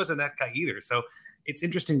honest. Like, he wasn't that guy either. So it's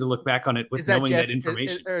interesting to look back on it with knowing that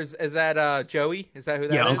information. Is that Joey? Is that who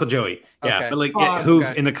that is? Yeah, Uncle Joey. Yeah, okay. But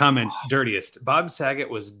like, in the comments, dirtiest. Bob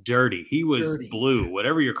Saget was dirty. He was blue,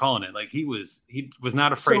 whatever you're calling it. Like, he was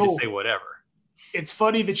not afraid to say whatever. It's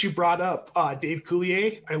funny that you brought up Dave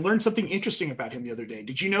Coulier. I learned something interesting about him the other day.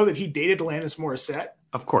 Did you know that he dated Alanis Morissette?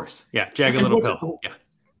 Of course. Yeah, Jagged Little Pill. Yeah.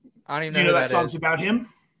 I don't even know. Do you know that song's about him?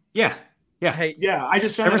 Yeah. Yeah. Hey, yeah. I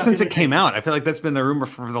just found ever since it came out, I feel like that's been the rumor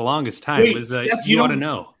for the longest time. Wait, Seth, you ought to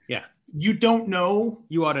know. Yeah. You don't know?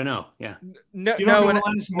 You ought to know. Yeah. No, and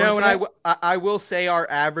I will say our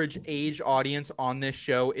average age audience on this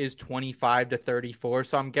show is 25 to 34.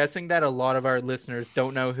 So I'm guessing that a lot of our listeners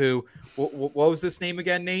don't know who. What was this name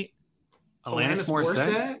again, Nate? Alanis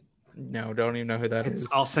Morissette? No, don't even know who that is.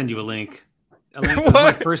 I'll send you a link.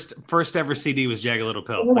 My first ever CD was Jagged Little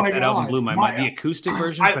Pill. Oh that album blew my mind. The acoustic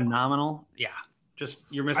version, phenomenal. Yeah, just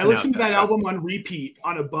you're missing out. I listened to that album on repeat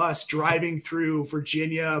on a bus driving through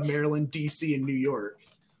Virginia, Maryland, DC, and New York.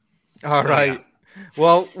 All right. Yeah.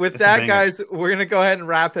 Well, with that, guys, we're gonna go ahead and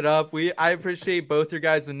wrap it up. I appreciate both your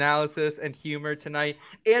guys' analysis and humor tonight.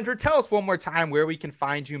 Andrew, tell us one more time where we can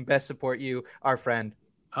find you and best support you, our friend.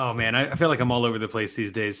 Oh, man, I feel like I'm all over the place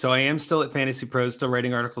these days. So I am still at FantasyPros, still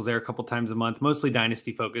writing articles there a couple times a month, mostly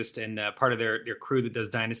Dynasty focused and part of their crew that does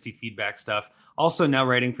Dynasty feedback stuff. Also now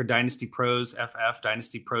writing for Dynasty Pros FF,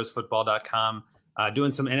 DynastyProsFootball.com,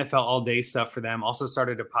 doing some NFL all day stuff for them. Also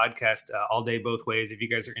started a podcast all day both ways. If you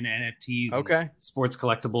guys are into NFTs, and sports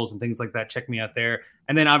collectibles and things like that, check me out there.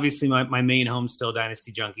 And then obviously my main home still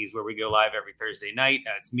Dynasty Junkies, where we go live every Thursday night.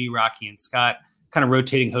 It's me, Rocky, and Scott. Kind of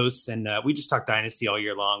rotating hosts, and we just talk Dynasty all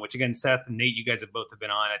year long, which again, Seth and Nate, you guys have both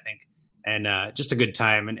been on, I think, and just a good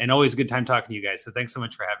time and always a good time talking to you guys. So thanks so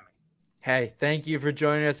much for having me. Hey, thank you for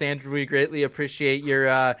joining us, Andrew. We greatly appreciate your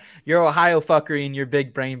Ohio fuckery and your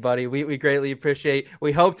big brain, buddy. We greatly appreciate.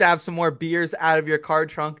 We hope to have some more beers out of your car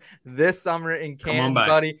trunk this summer in Canton,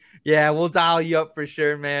 buddy. Yeah, we'll dial you up for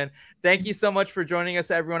sure, man. Thank you so much for joining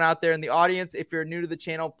us, everyone out there in the audience. If you're new to the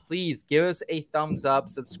channel, please give us a thumbs up,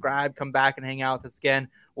 subscribe, come back and hang out with us again.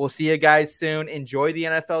 We'll see you guys soon. Enjoy the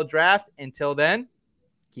NFL draft. Until then,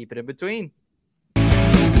 keep it in between.